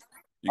 You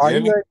Are get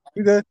you me? good?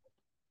 You good?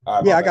 All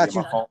right, Yeah, my I bad. got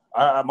Yeah, you.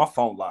 my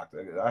phone locked.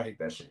 I hate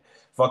that shit.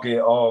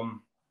 Fucking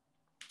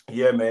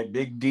yeah, man.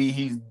 Big D,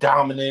 he's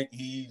dominant.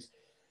 He's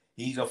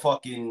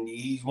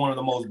one of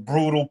the most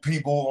brutal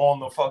people on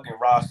the fucking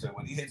roster.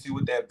 When he hits you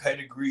with that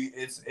pedigree,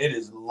 it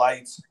is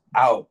lights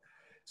out.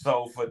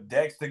 So for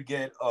Dex to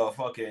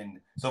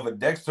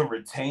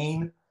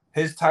retain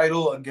his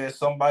title against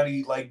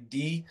somebody like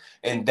D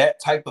in that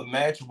type of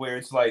match where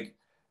it's like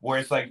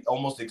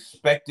almost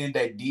expected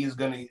that D is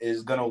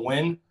gonna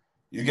win.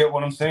 You get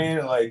what I'm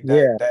saying? Like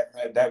Yeah.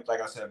 that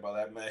like I said, bro,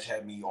 that match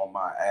had me on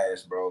my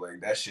ass, bro. Like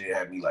that shit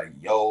had me like,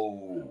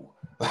 yo,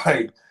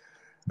 like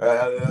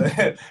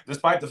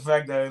despite the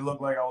fact that it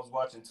looked like I was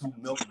watching two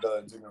milk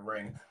duds in the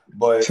ring,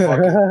 but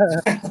fucking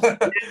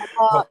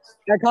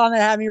That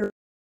comment had me.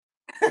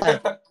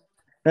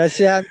 That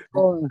shit had me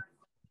going.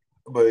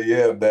 but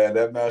yeah, man,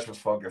 that match was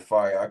fucking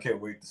fire. I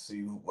can't wait to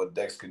see what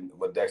Dex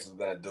is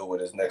gonna do with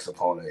his next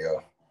opponent,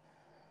 yo.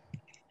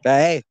 But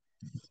hey,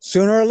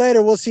 sooner or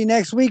later we'll see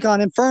next week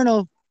on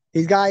Inferno.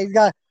 He's got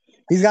to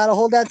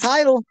hold that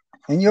title,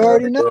 and you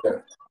already know. Yeah.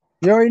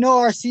 You already know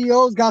our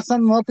CEO's got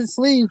something up his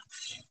sleeve.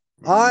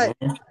 All right.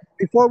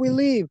 Before we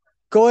leave,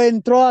 go ahead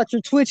and throw out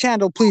your Twitch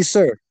handle, please,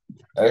 sir.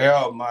 Hey,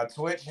 yo, my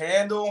Twitch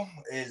handle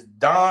is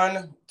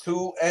donn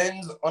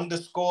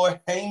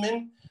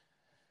 _heyman.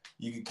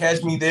 You can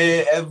catch me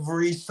there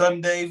every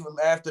Sunday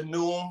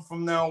afternoon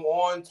from now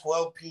on,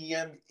 12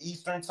 p.m.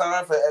 Eastern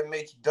time for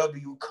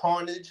MHW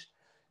Carnage.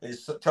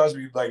 Trust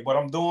me, like what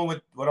I'm doing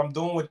with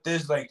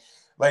this, like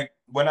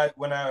when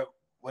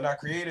I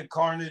created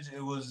Carnage,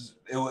 it was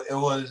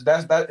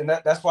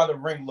that's why the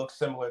ring looks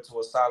similar to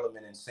Asylum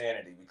and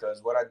Insanity,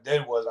 because what I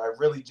did was I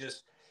really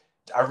just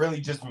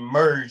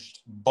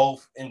merged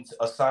both into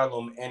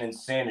Asylum and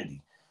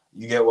Insanity.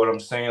 You get what I'm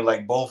saying?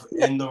 Like both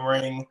in the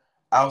ring,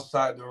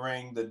 outside the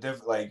ring,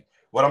 like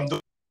what I'm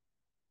doing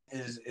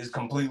is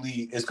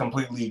completely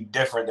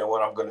different than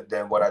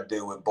what I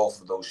did with both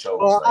of those shows.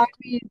 Well, I Like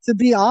mean, to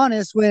be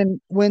honest, when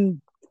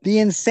the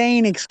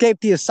insane escape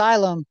the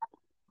asylum,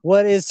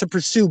 what is to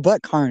pursue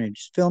but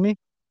carnage? Feel me?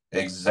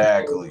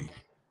 exactly.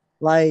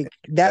 Like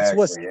that's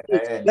what's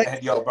Exactly. like.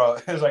 And yo, bro,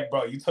 it's like,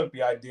 bro, you took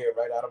the idea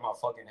right out of my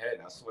fucking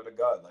head. I swear to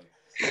God, like,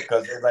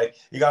 because it's like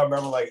you gotta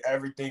remember, like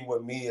everything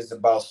with me is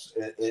about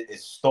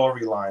it's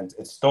storylines,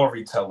 it's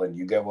storytelling.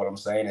 You get what I'm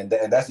saying? And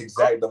that's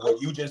exactly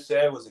what you just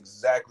said was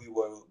exactly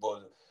what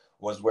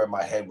was where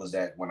my head was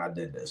at when I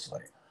did this.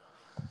 Like,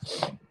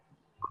 All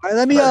right,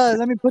 let me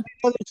put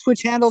the other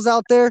Twitch handles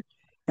out there,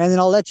 and then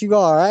I'll let you go.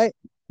 All right?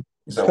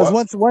 you said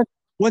Because what?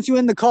 once you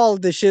end the call,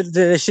 the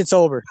shit's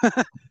over. All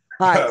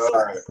right. All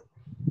right.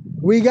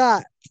 We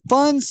got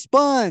Fun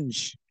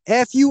Sponge,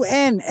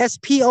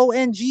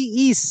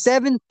 FUNSPONGE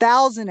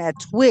 7,000 at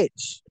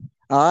Twitch.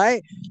 All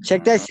right.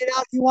 Check that shit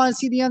out if you want to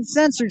see the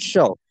uncensored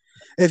show.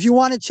 If you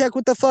want to check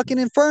with the fucking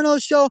Inferno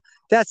show,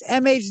 that's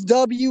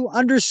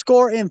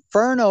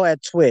MHW_Inferno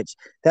at Twitch.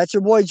 That's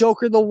your boy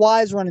Joker the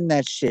Wise running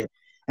that shit.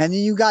 And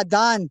then you got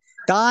Donn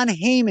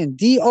Heyman,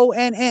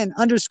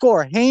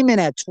 DONN_Heyman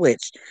at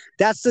Twitch.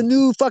 That's the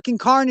new fucking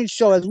Carnage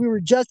show, as we were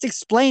just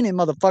explaining,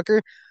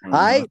 motherfucker. All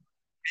right.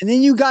 And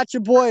then you got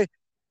your boy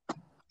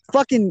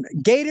fucking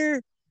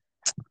Gator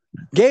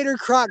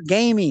Croc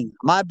Gaming.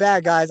 My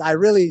bad, guys. I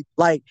really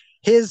like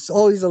his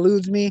always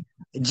eludes me.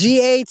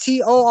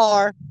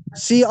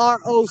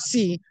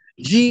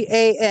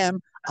 GATORCROCGAMING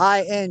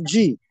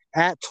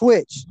at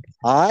Twitch.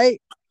 All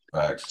right.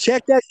 Facts.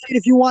 Check that shit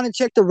if you want to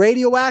check the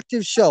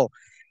Radioactive show.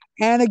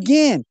 And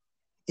again,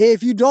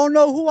 if you don't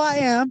know who I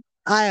am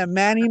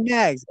Manny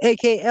Mags,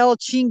 aka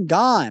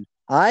Chingon.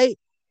 All right.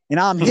 And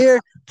I'm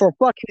here for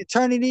fucking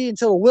eternity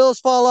until the wheels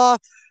fall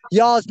off.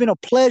 Y'all, it's been a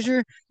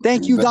pleasure.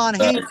 Thank you, Donn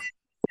Heyman, for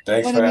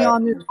joining me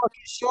on this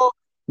fucking show.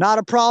 Not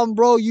a problem,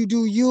 bro. You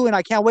do you, and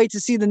I can't wait to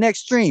see the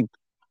next stream.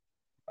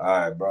 All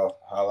right, bro.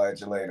 I'll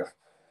at you later.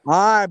 All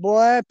right,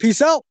 boy.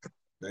 Peace out.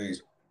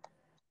 Peace.